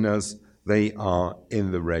justified sinners they are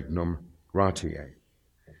in the Regnum Gratiae.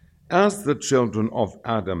 As the children of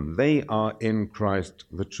Adam, they are in Christ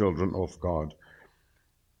the children of God.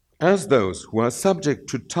 As those who are subject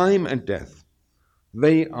to time and death,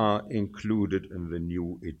 they are included in the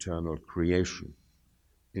new eternal creation,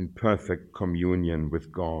 in perfect communion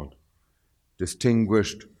with God,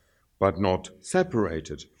 distinguished but not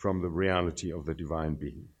separated from the reality of the divine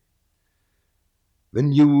being. The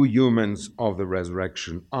new humans of the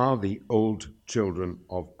resurrection are the old children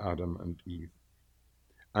of Adam and Eve.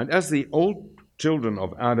 And as the old children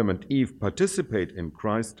of Adam and Eve participate in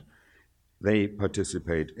Christ, they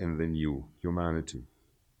participate in the new humanity.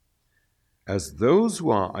 As those who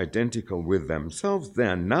are identical with themselves, they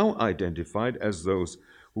are now identified as those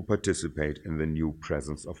who participate in the new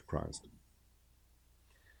presence of Christ.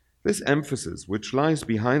 This emphasis, which lies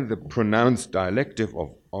behind the pronounced dialectic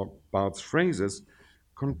of Barth's phrases,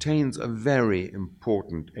 contains a very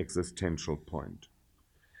important existential point.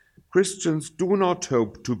 Christians do not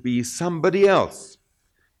hope to be somebody else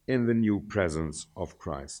in the new presence of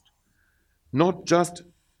Christ, not just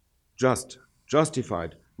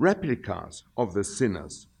justified replicas of the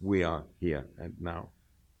sinners we are here and now.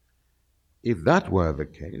 If that were the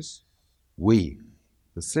case, we,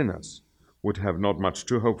 the sinners, would have not much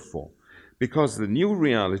to hope for, because the new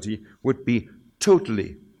reality would be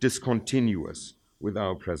totally discontinuous with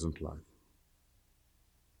our present life.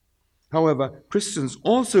 However, Christians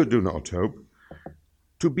also do not hope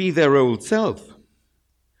to be their old self,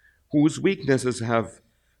 whose weaknesses have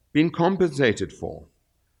been compensated for,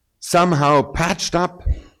 somehow patched up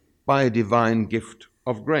by a divine gift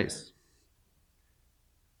of grace.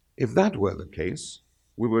 If that were the case,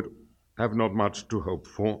 we would have not much to hope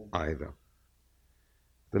for either.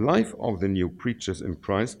 The life of the new creatures in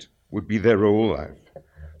Christ would be their whole life,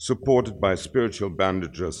 supported by spiritual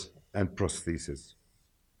bandages and prostheses.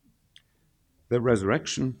 The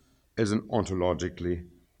resurrection is an ontologically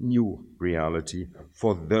new reality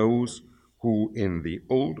for those who, in the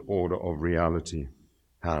old order of reality,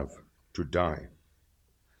 have to die.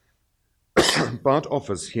 Barth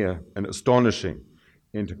offers here an astonishing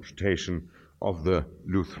interpretation of the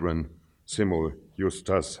Lutheran simul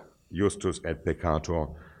justus et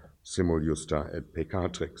peccator, simul justa et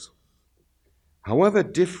peccatrix. However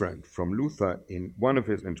different from Luther in one of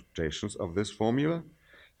his interpretations of this formula,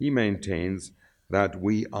 he maintains that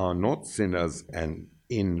we are not sinners and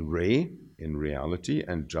in re, in reality,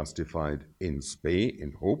 and justified in spe,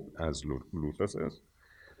 in hope, as Luther says.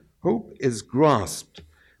 Hope is grasped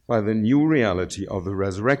by the new reality of the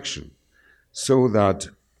resurrection, so that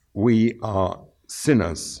we are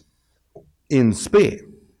sinners in spe,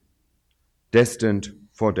 destined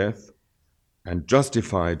for death, and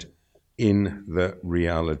justified in the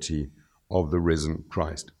reality of the risen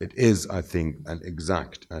Christ. It is, I think, an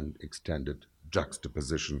exact and extended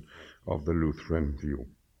juxtaposition of the Lutheran view.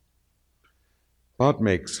 Barth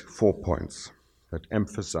makes 4 points that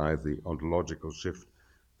emphasize the ontological shift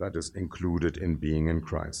that is included in being in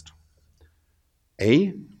Christ.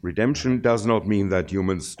 A, redemption does not mean that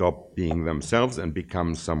humans stop being themselves and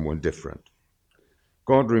become someone different.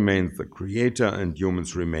 God remains the creator and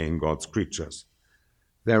humans remain God's creatures.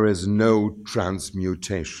 There is no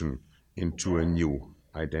transmutation into a new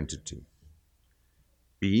identity.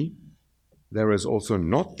 B, there is also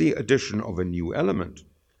not the addition of a new element.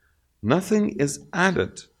 Nothing is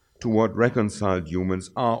added to what reconciled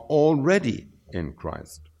humans are already in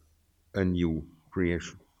Christ, a new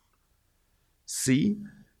creation. C,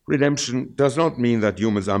 redemption does not mean that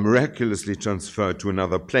humans are miraculously transferred to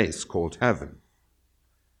another place called heaven,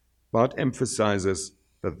 but emphasizes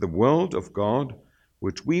that the world of God, in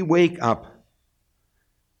which we wake up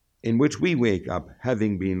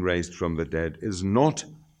having been raised from the dead, is not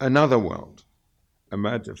another world, a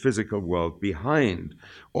metaphysical world behind,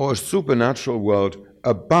 or a supernatural world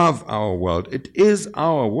above our world. It is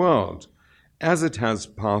our world as it has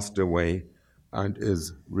passed away and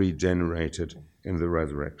is regenerated in the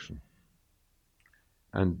resurrection.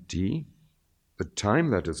 And D, the time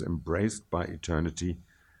that is embraced by eternity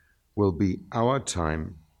will be our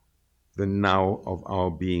time. The now of our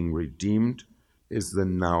being redeemed is the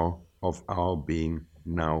now of our being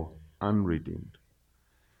now unredeemed.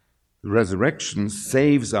 The resurrection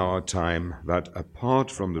saves our time that apart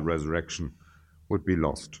from the resurrection would be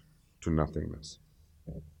lost to nothingness.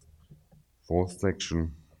 Fourth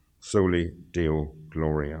section, Soli Deo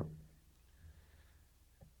Gloria.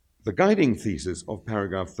 The guiding thesis of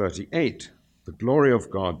paragraph 38, the glory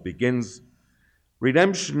of God, begins,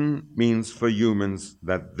 redemption means for humans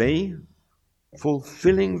that they,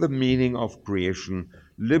 fulfilling the meaning of creation,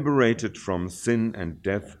 liberated from sin and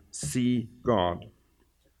death, see God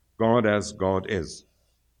as God is,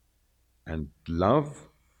 and love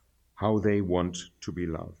how they want to be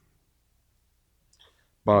loved.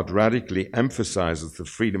 Barth radically emphasizes the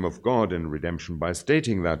freedom of God in redemption by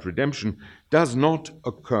stating that redemption does not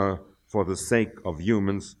occur for the sake of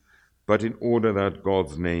humans, but in order that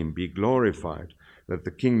God's name be glorified, that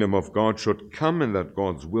the kingdom of God should come and that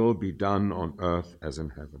God's will be done on earth as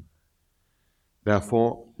in heaven.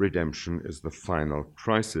 Therefore, redemption is the final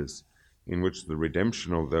crisis in which the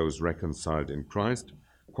redemption of those reconciled in Christ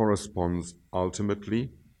corresponds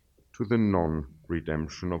ultimately to the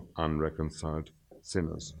non-redemption of unreconciled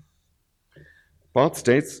sinners. Barth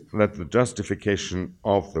states that the justification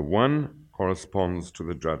of the one corresponds to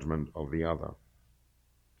the judgment of the other.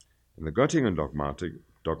 In the Göttingen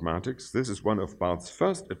dogmatics, this is one of Barth's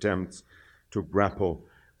first attempts to grapple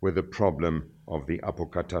with the problem of the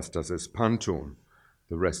apokatastasis panton,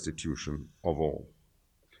 the restitution of all.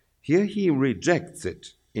 Here he rejects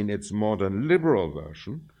it in its modern liberal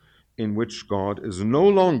version, in which God is no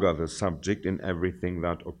longer the subject in everything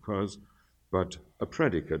that occurs, but a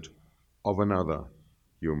predicate of another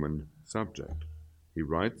human subject. He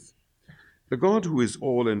writes, the God who is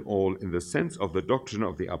all in the sense of the doctrine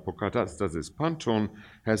of the apokatastasis panton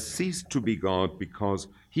has ceased to be God because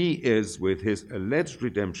he is, with his alleged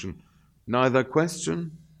redemption, neither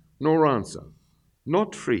question nor answer,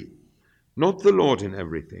 not free, not the Lord in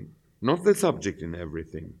everything, not the subject in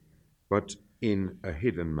everything, but in a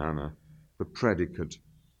hidden manner, the predicate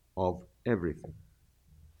of everything.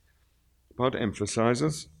 Barth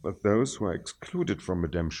emphasizes that those who are excluded from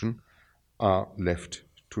redemption are left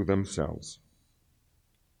to themselves.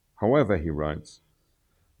 However, he writes,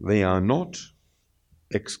 they are not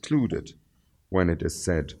excluded when it is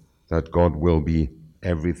said that God will be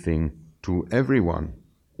everything to everyone,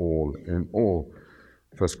 all in all.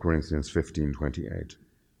 1 Corinthians 15:28.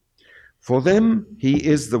 For them, he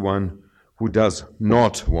is the one who does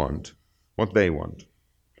not want what they want.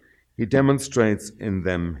 He demonstrates in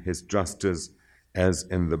them his justice as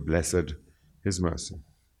in the blessed his mercy.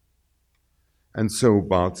 And so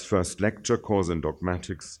Barth's first lecture, Course in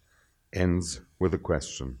Dogmatics, ends with a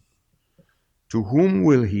question. To whom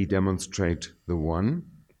will he demonstrate the one?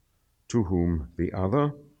 To whom the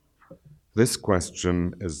other? This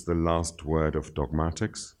question is the last word of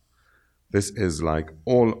dogmatics. This is, like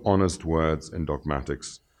all honest words in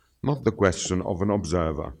dogmatics, not the question of an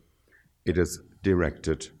observer. It is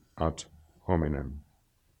directed ad hominem.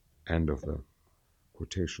 End of the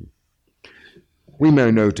quotation. We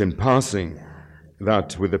may note in passing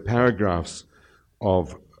that with the paragraphs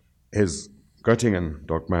of his Göttingen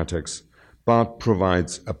dogmatics, Barth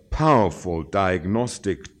provides a powerful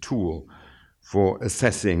diagnostic tool for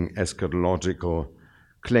assessing eschatological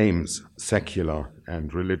claims, secular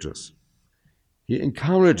and religious. He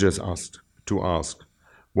encourages us to ask,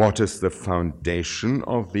 What is the foundation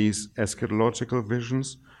of these eschatological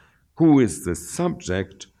visions? Who is the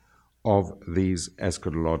subject of these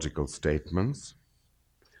eschatological statements?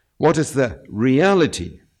 What is the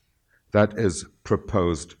reality that is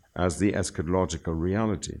proposed as the eschatological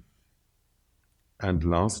reality? And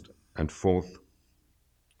last and fourth,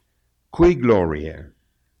 cui gloriae?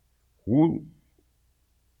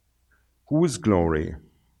 Whose glory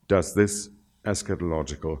does this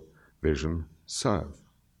eschatological vision serve?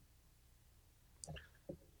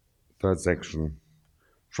 Third section,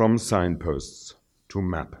 from signposts to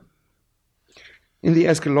map. In the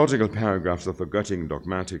eschatological paragraphs of the Göttingen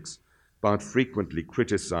dogmatics, Barth frequently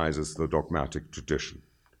criticizes the dogmatic tradition.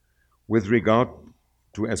 With regard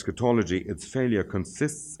to eschatology, its failure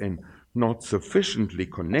consists in not sufficiently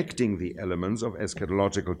connecting the elements of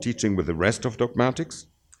eschatological teaching with the rest of dogmatics,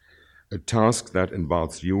 a task that, in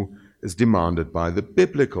Barth's view, is demanded by the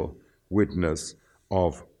biblical witness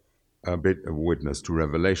of a witness to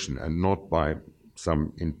revelation and not by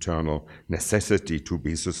some internal necessity to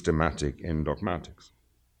be systematic in dogmatics.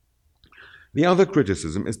 The other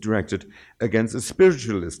criticism is directed against a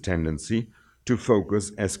spiritualist tendency to focus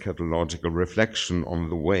eschatological reflection on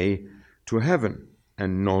the way to heaven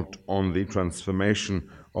and not on the transformation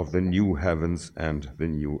of the new heavens and the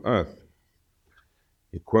new earth.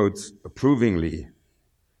 He quotes approvingly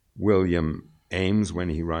William Ames when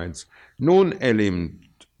he writes, "Non elim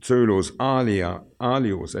Zoelos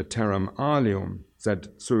alios et terram alium, sed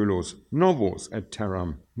Zoelos novos et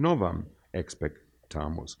terram novam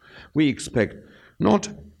expectamus." We expect not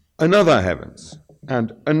another heavens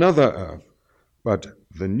and another earth, but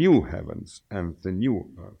the new heavens and the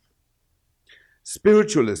new earth.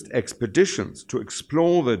 Spiritualist expeditions to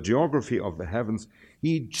explore the geography of the heavens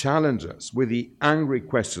heed challenges with the angry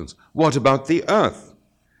questions: what about the earth?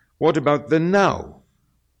 What about the now?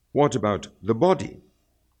 What about the body?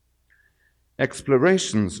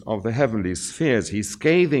 Explorations of the heavenly spheres he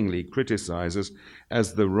scathingly criticizes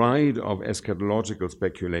as the ride of eschatological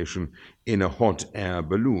speculation in a hot air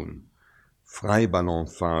balloon.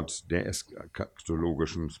 Freiballonfahrt der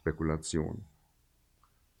eschatologischen Spekulation.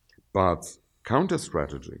 Barth's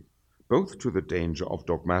counter-strategy, both to the danger of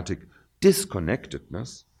dogmatic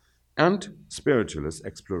disconnectedness and spiritualist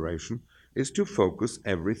exploration, is to focus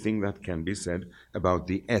everything that can be said about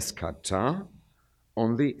the eschata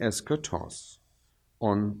on the eschatos,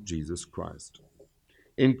 on Jesus Christ.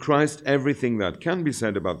 In Christ, everything that can be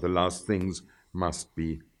said about the last things must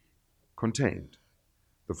be contained.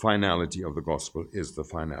 The finality of the gospel is the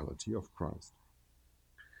finality of Christ.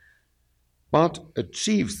 Barth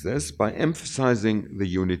achieves this by emphasizing the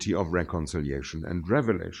unity of reconciliation and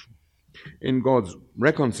revelation. In God's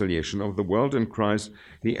reconciliation of the world in Christ,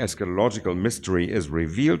 the eschatological mystery is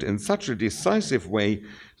revealed in such a decisive way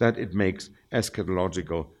that it makes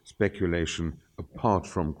eschatological speculation apart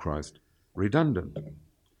from Christ redundant.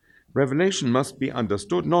 Revelation must be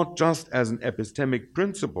understood not just as an epistemic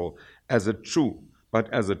principle, but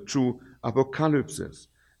as a true apocalypsis,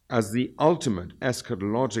 as the ultimate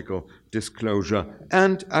eschatological disclosure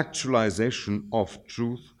and actualization of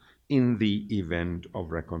truth in the event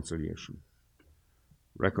of reconciliation.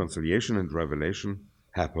 Reconciliation and revelation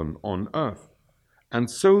happen on earth, and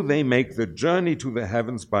so they make the journey to the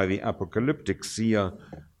heavens by the apocalyptic seer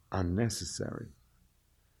unnecessary.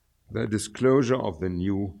 The disclosure of the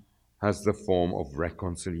new has the form of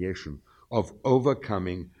reconciliation, of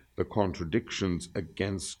overcoming the contradictions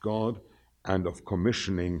against God, and of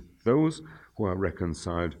commissioning those who are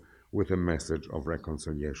reconciled with a message of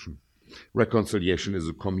reconciliation. Reconciliation is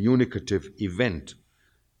a communicative event,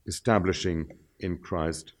 establishing in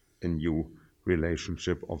Christ a new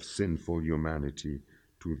relationship of sinful humanity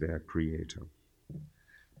to their Creator.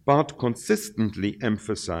 Barth consistently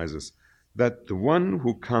emphasizes that the one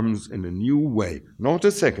who comes in a new way, not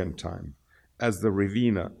a second time, as the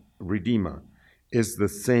Redeemer, is the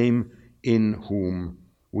same in whom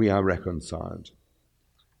we are reconciled,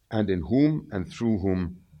 and in whom and through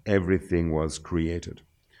whom everything was created.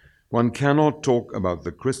 One cannot talk about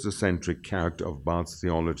the Christocentric character of Barth's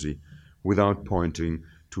theology without pointing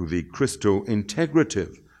to the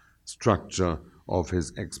Christo-integrative structure of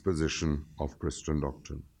his exposition of Christian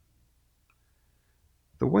doctrine.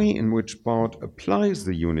 The way in which Barth applies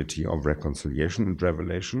the unity of reconciliation and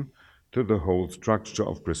revelation to the whole structure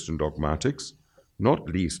of Christian dogmatics, not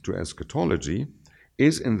least to eschatology,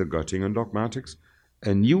 is in the Göttingen dogmatics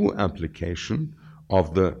a new application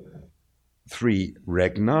of the three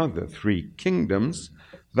regna, the three kingdoms,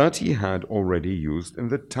 that he had already used in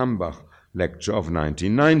the Tambach lecture of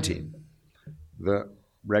 1919. The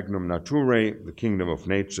regnum naturae, the kingdom of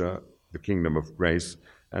nature, the kingdom of grace,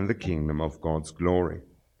 and the kingdom of God's glory.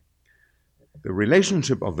 The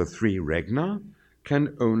relationship of the three regna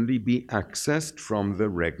can only be accessed from the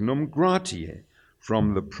regnum gratiae,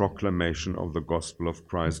 from the proclamation of the gospel of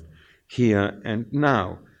Christ here and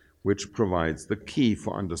now, which provides the key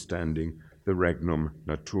for understanding the regnum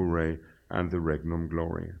naturae and the regnum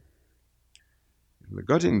gloriae. In the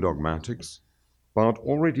Göttingen dogmatics, Barth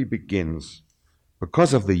already begins,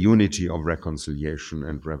 because of the unity of reconciliation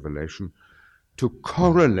and revelation, to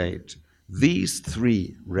correlate these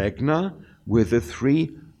three regna with the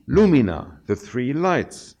three lumina, the three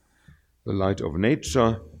lights, the light of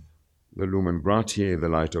nature, the lumen gratiae, the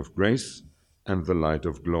light of grace, and the light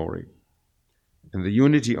of glory. In the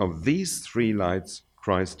unity of these three lights,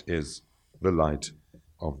 Christ is the light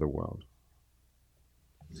of the world.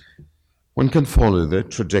 One can follow the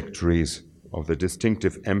trajectories of the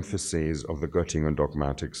distinctive emphases of the Göttingen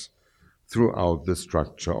dogmatics throughout the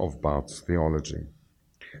structure of Barth's theology.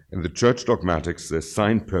 In the church dogmatics, the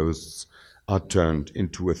signposts are turned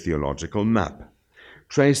into a theological map.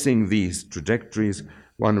 Tracing these trajectories,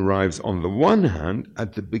 one arrives on the one hand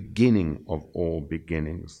at the beginning of all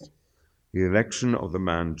beginnings, the election of the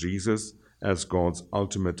man Jesus as God's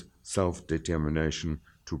ultimate self-determination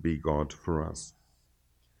to be God for us.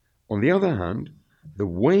 On the other hand, the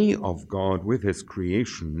way of God with his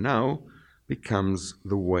creation now becomes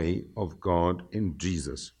the way of God in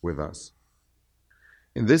Jesus with us.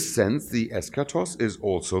 In this sense, the eschatos is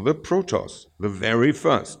also the protos, the very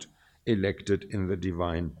first, elected in the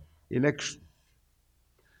divine election.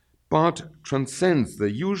 Barth transcends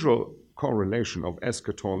the usual correlation of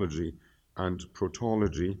eschatology and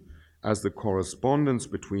protology as the correspondence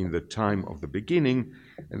between the time of the beginning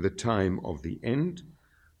and the time of the end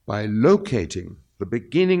by locating the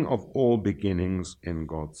beginning of all beginnings in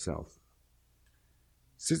God's self.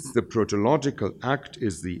 Since the protological act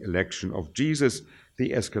is the election of Jesus,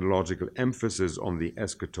 the eschatological emphasis on the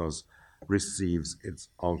eschatos receives its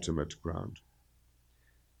ultimate ground.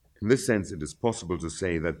 In this sense, it is possible to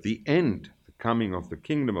say that the end, the coming of the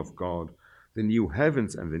kingdom of God, the new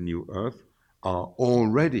heavens and the new earth, are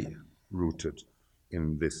already rooted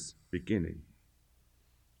in this beginning.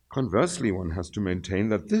 Conversely, one has to maintain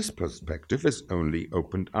that this perspective is only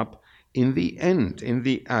opened up in the end, in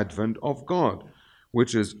the advent of God,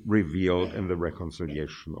 which is revealed in the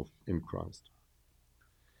reconciliation in Christ.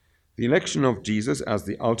 The election of Jesus as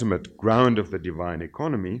the ultimate ground of the divine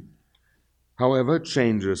economy, however,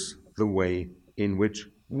 changes the way in which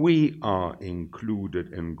we are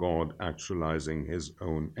included in God actualizing his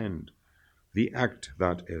own end, the act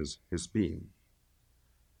that is his being.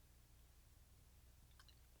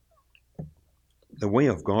 The way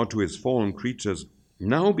of God to his fallen creatures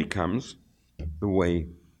now becomes the way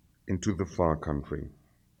into the far country.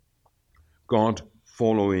 God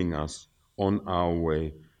following us on our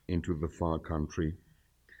way into the far country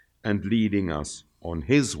and leading us on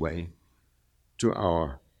his way to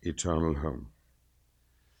our eternal home.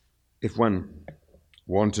 If one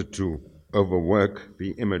wanted to overwork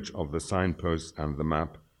the image of the signpost and the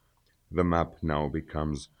map now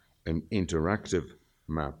becomes an interactive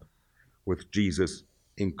map with Jesus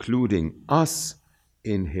including us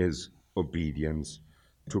in his obedience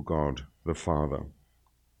to God the Father.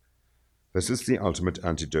 This is the ultimate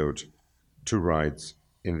antidote to rides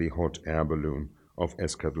in the hot air balloon of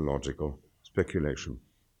eschatological speculation.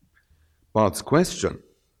 Barth's question,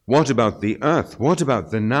 what about the earth? What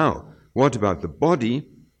about the now? What about the body?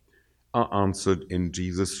 Are answered in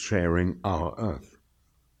Jesus sharing our earth,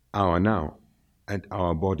 our now, and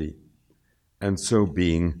our body, and so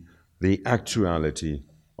being the actuality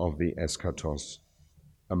of the eschatos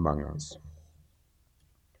among us.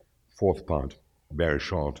 Fourth part, very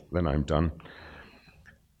short, then I'm done.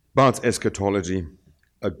 Barth's eschatology,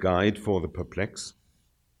 a guide for the perplexed.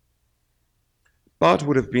 Barth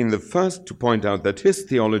would have been the first to point out that his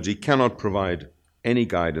theology cannot provide any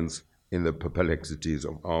guidance in the perplexities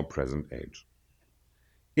of our present age.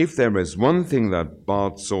 If there is one thing that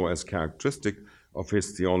Barth saw as characteristic of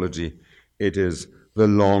his theology, it is the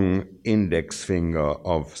long index finger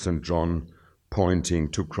of St. John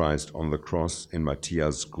pointing to Christ on the cross in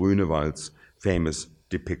Matthias Grünewald's famous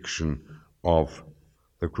depiction of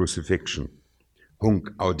the crucifixion.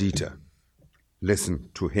 Hunc audite, listen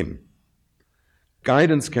to him.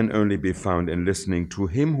 Guidance can only be found in listening to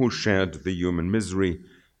him who shared the human misery,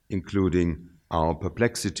 including our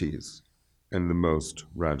perplexities, in the most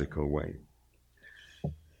radical way.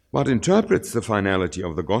 But interprets the finality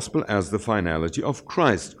of the gospel as the finality of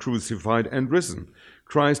Christ, crucified and risen,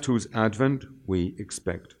 Christ whose advent we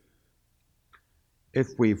expect. If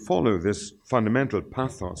we follow this fundamental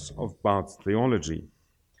pathos of Barth's theology,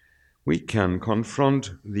 we can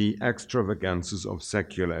confront the extravagances of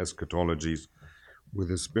secular eschatologies with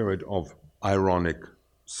a spirit of ironic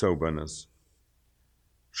soberness.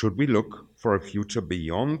 Should we look for a future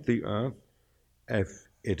beyond the earth, if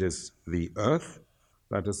it is the earth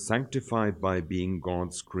that is sanctified by being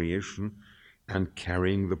God's creation and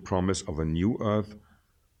carrying the promise of a new earth,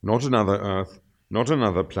 not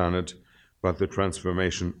another planet, but the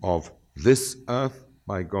transformation of this earth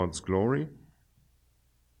by God's glory?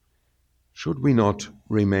 Should we not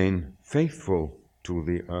remain faithful to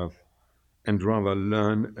the earth and rather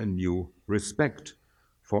learn a new respect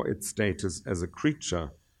for its status as a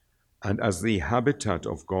creature and as the habitat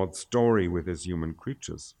of God's story with his human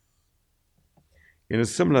creatures? In a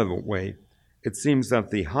similar way, it seems that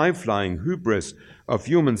the high-flying hubris of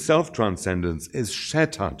human self-transcendence is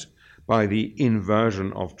shattered by the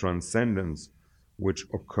inversion of transcendence which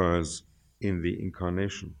occurs in the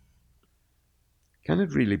Incarnation. Can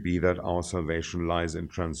it really be that our salvation lies in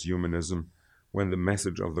transhumanism when the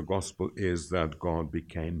message of the gospel is that God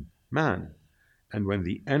became man, and when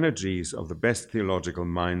the energies of the best theological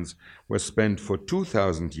minds were spent for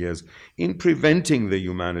 2,000 years in preventing the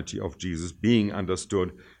humanity of Jesus being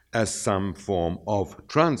understood as some form of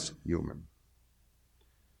transhuman?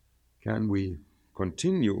 Can we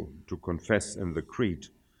continue to confess in the Creed,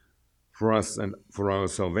 for us and for our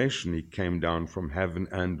salvation he came down from heaven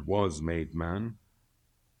and was made man,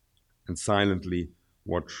 and silently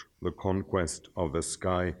watch the conquest of the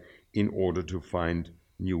sky in order to find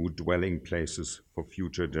new dwelling places for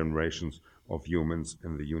future generations of humans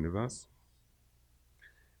in the universe?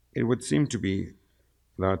 It would seem to be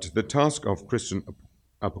that the task of Christian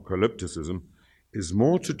apocalypticism is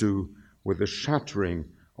more to do with the shattering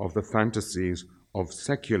of the fantasies of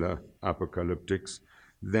secular apocalyptics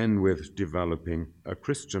than with developing a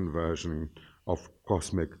Christian version of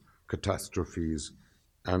cosmic catastrophes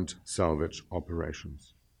and salvage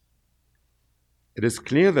operations. It is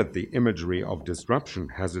clear that the imagery of disruption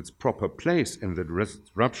has its proper place in the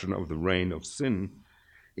disruption of the reign of sin,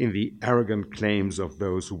 in the arrogant claims of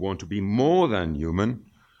those who want to be more than human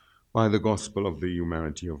by the gospel of the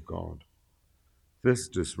humanity of God. This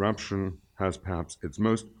disruption has perhaps its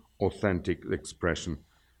most authentic expression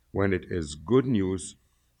when it is good news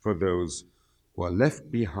for those who are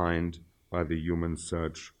left behind by the human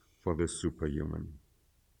search for the superhuman.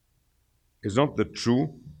 Is not the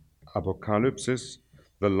true apocalypsis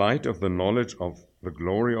the light of the knowledge of the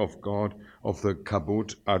glory of God, of the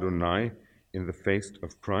Kabod Adonai in the face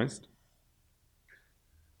of Christ?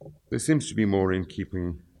 This seems to be more in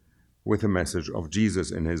keeping with the message of Jesus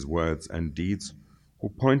in his words and deeds, who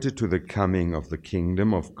pointed to the coming of the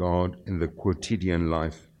kingdom of God in the quotidian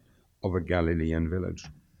life of a Galilean village.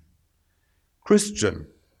 Christian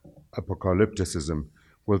apocalypticism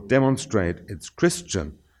will demonstrate its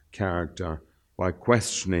Christian character by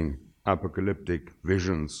questioning apocalyptic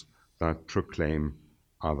visions that proclaim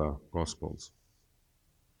other gospels.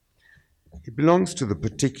 It belongs to the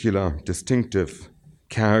particular distinctive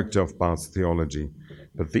character of Barth's theology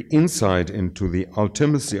that the insight into the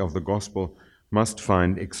ultimacy of the gospel must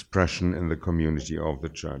find expression in the community of the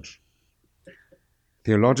church.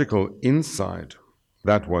 Theological insight,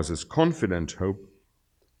 that was his confident hope,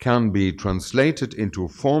 can be translated into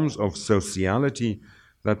forms of sociality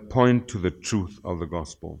that point to the truth of the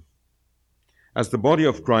gospel. As the body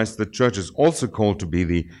of Christ, the church is also called to be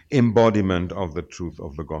the embodiment of the truth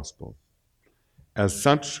of the gospel. As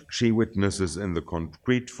such, she witnesses in the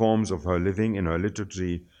concrete forms of her living, in her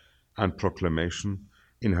liturgy and proclamation,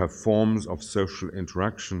 in her forms of social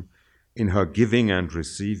interaction, in her giving and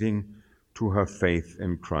receiving, to her faith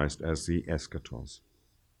in Christ as the eschatos.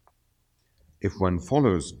 If one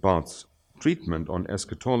follows Barth's treatment on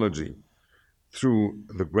eschatology through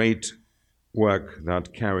the great work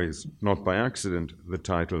that carries, not by accident, the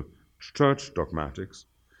title Church Dogmatics,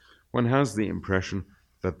 one has the impression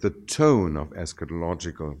that the tone of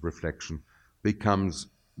eschatological reflection becomes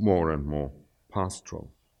more and more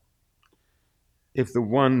pastoral. If the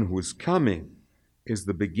one who is coming is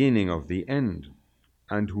the beginning of the end,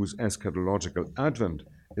 and whose eschatological advent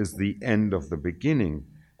is the end of the beginning,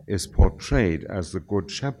 is portrayed as the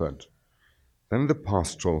Good Shepherd, then the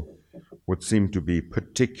pastoral would seem to be a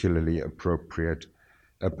particularly appropriate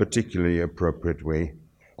way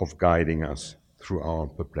of guiding us through our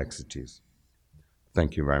perplexities.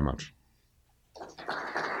 Thank you very much.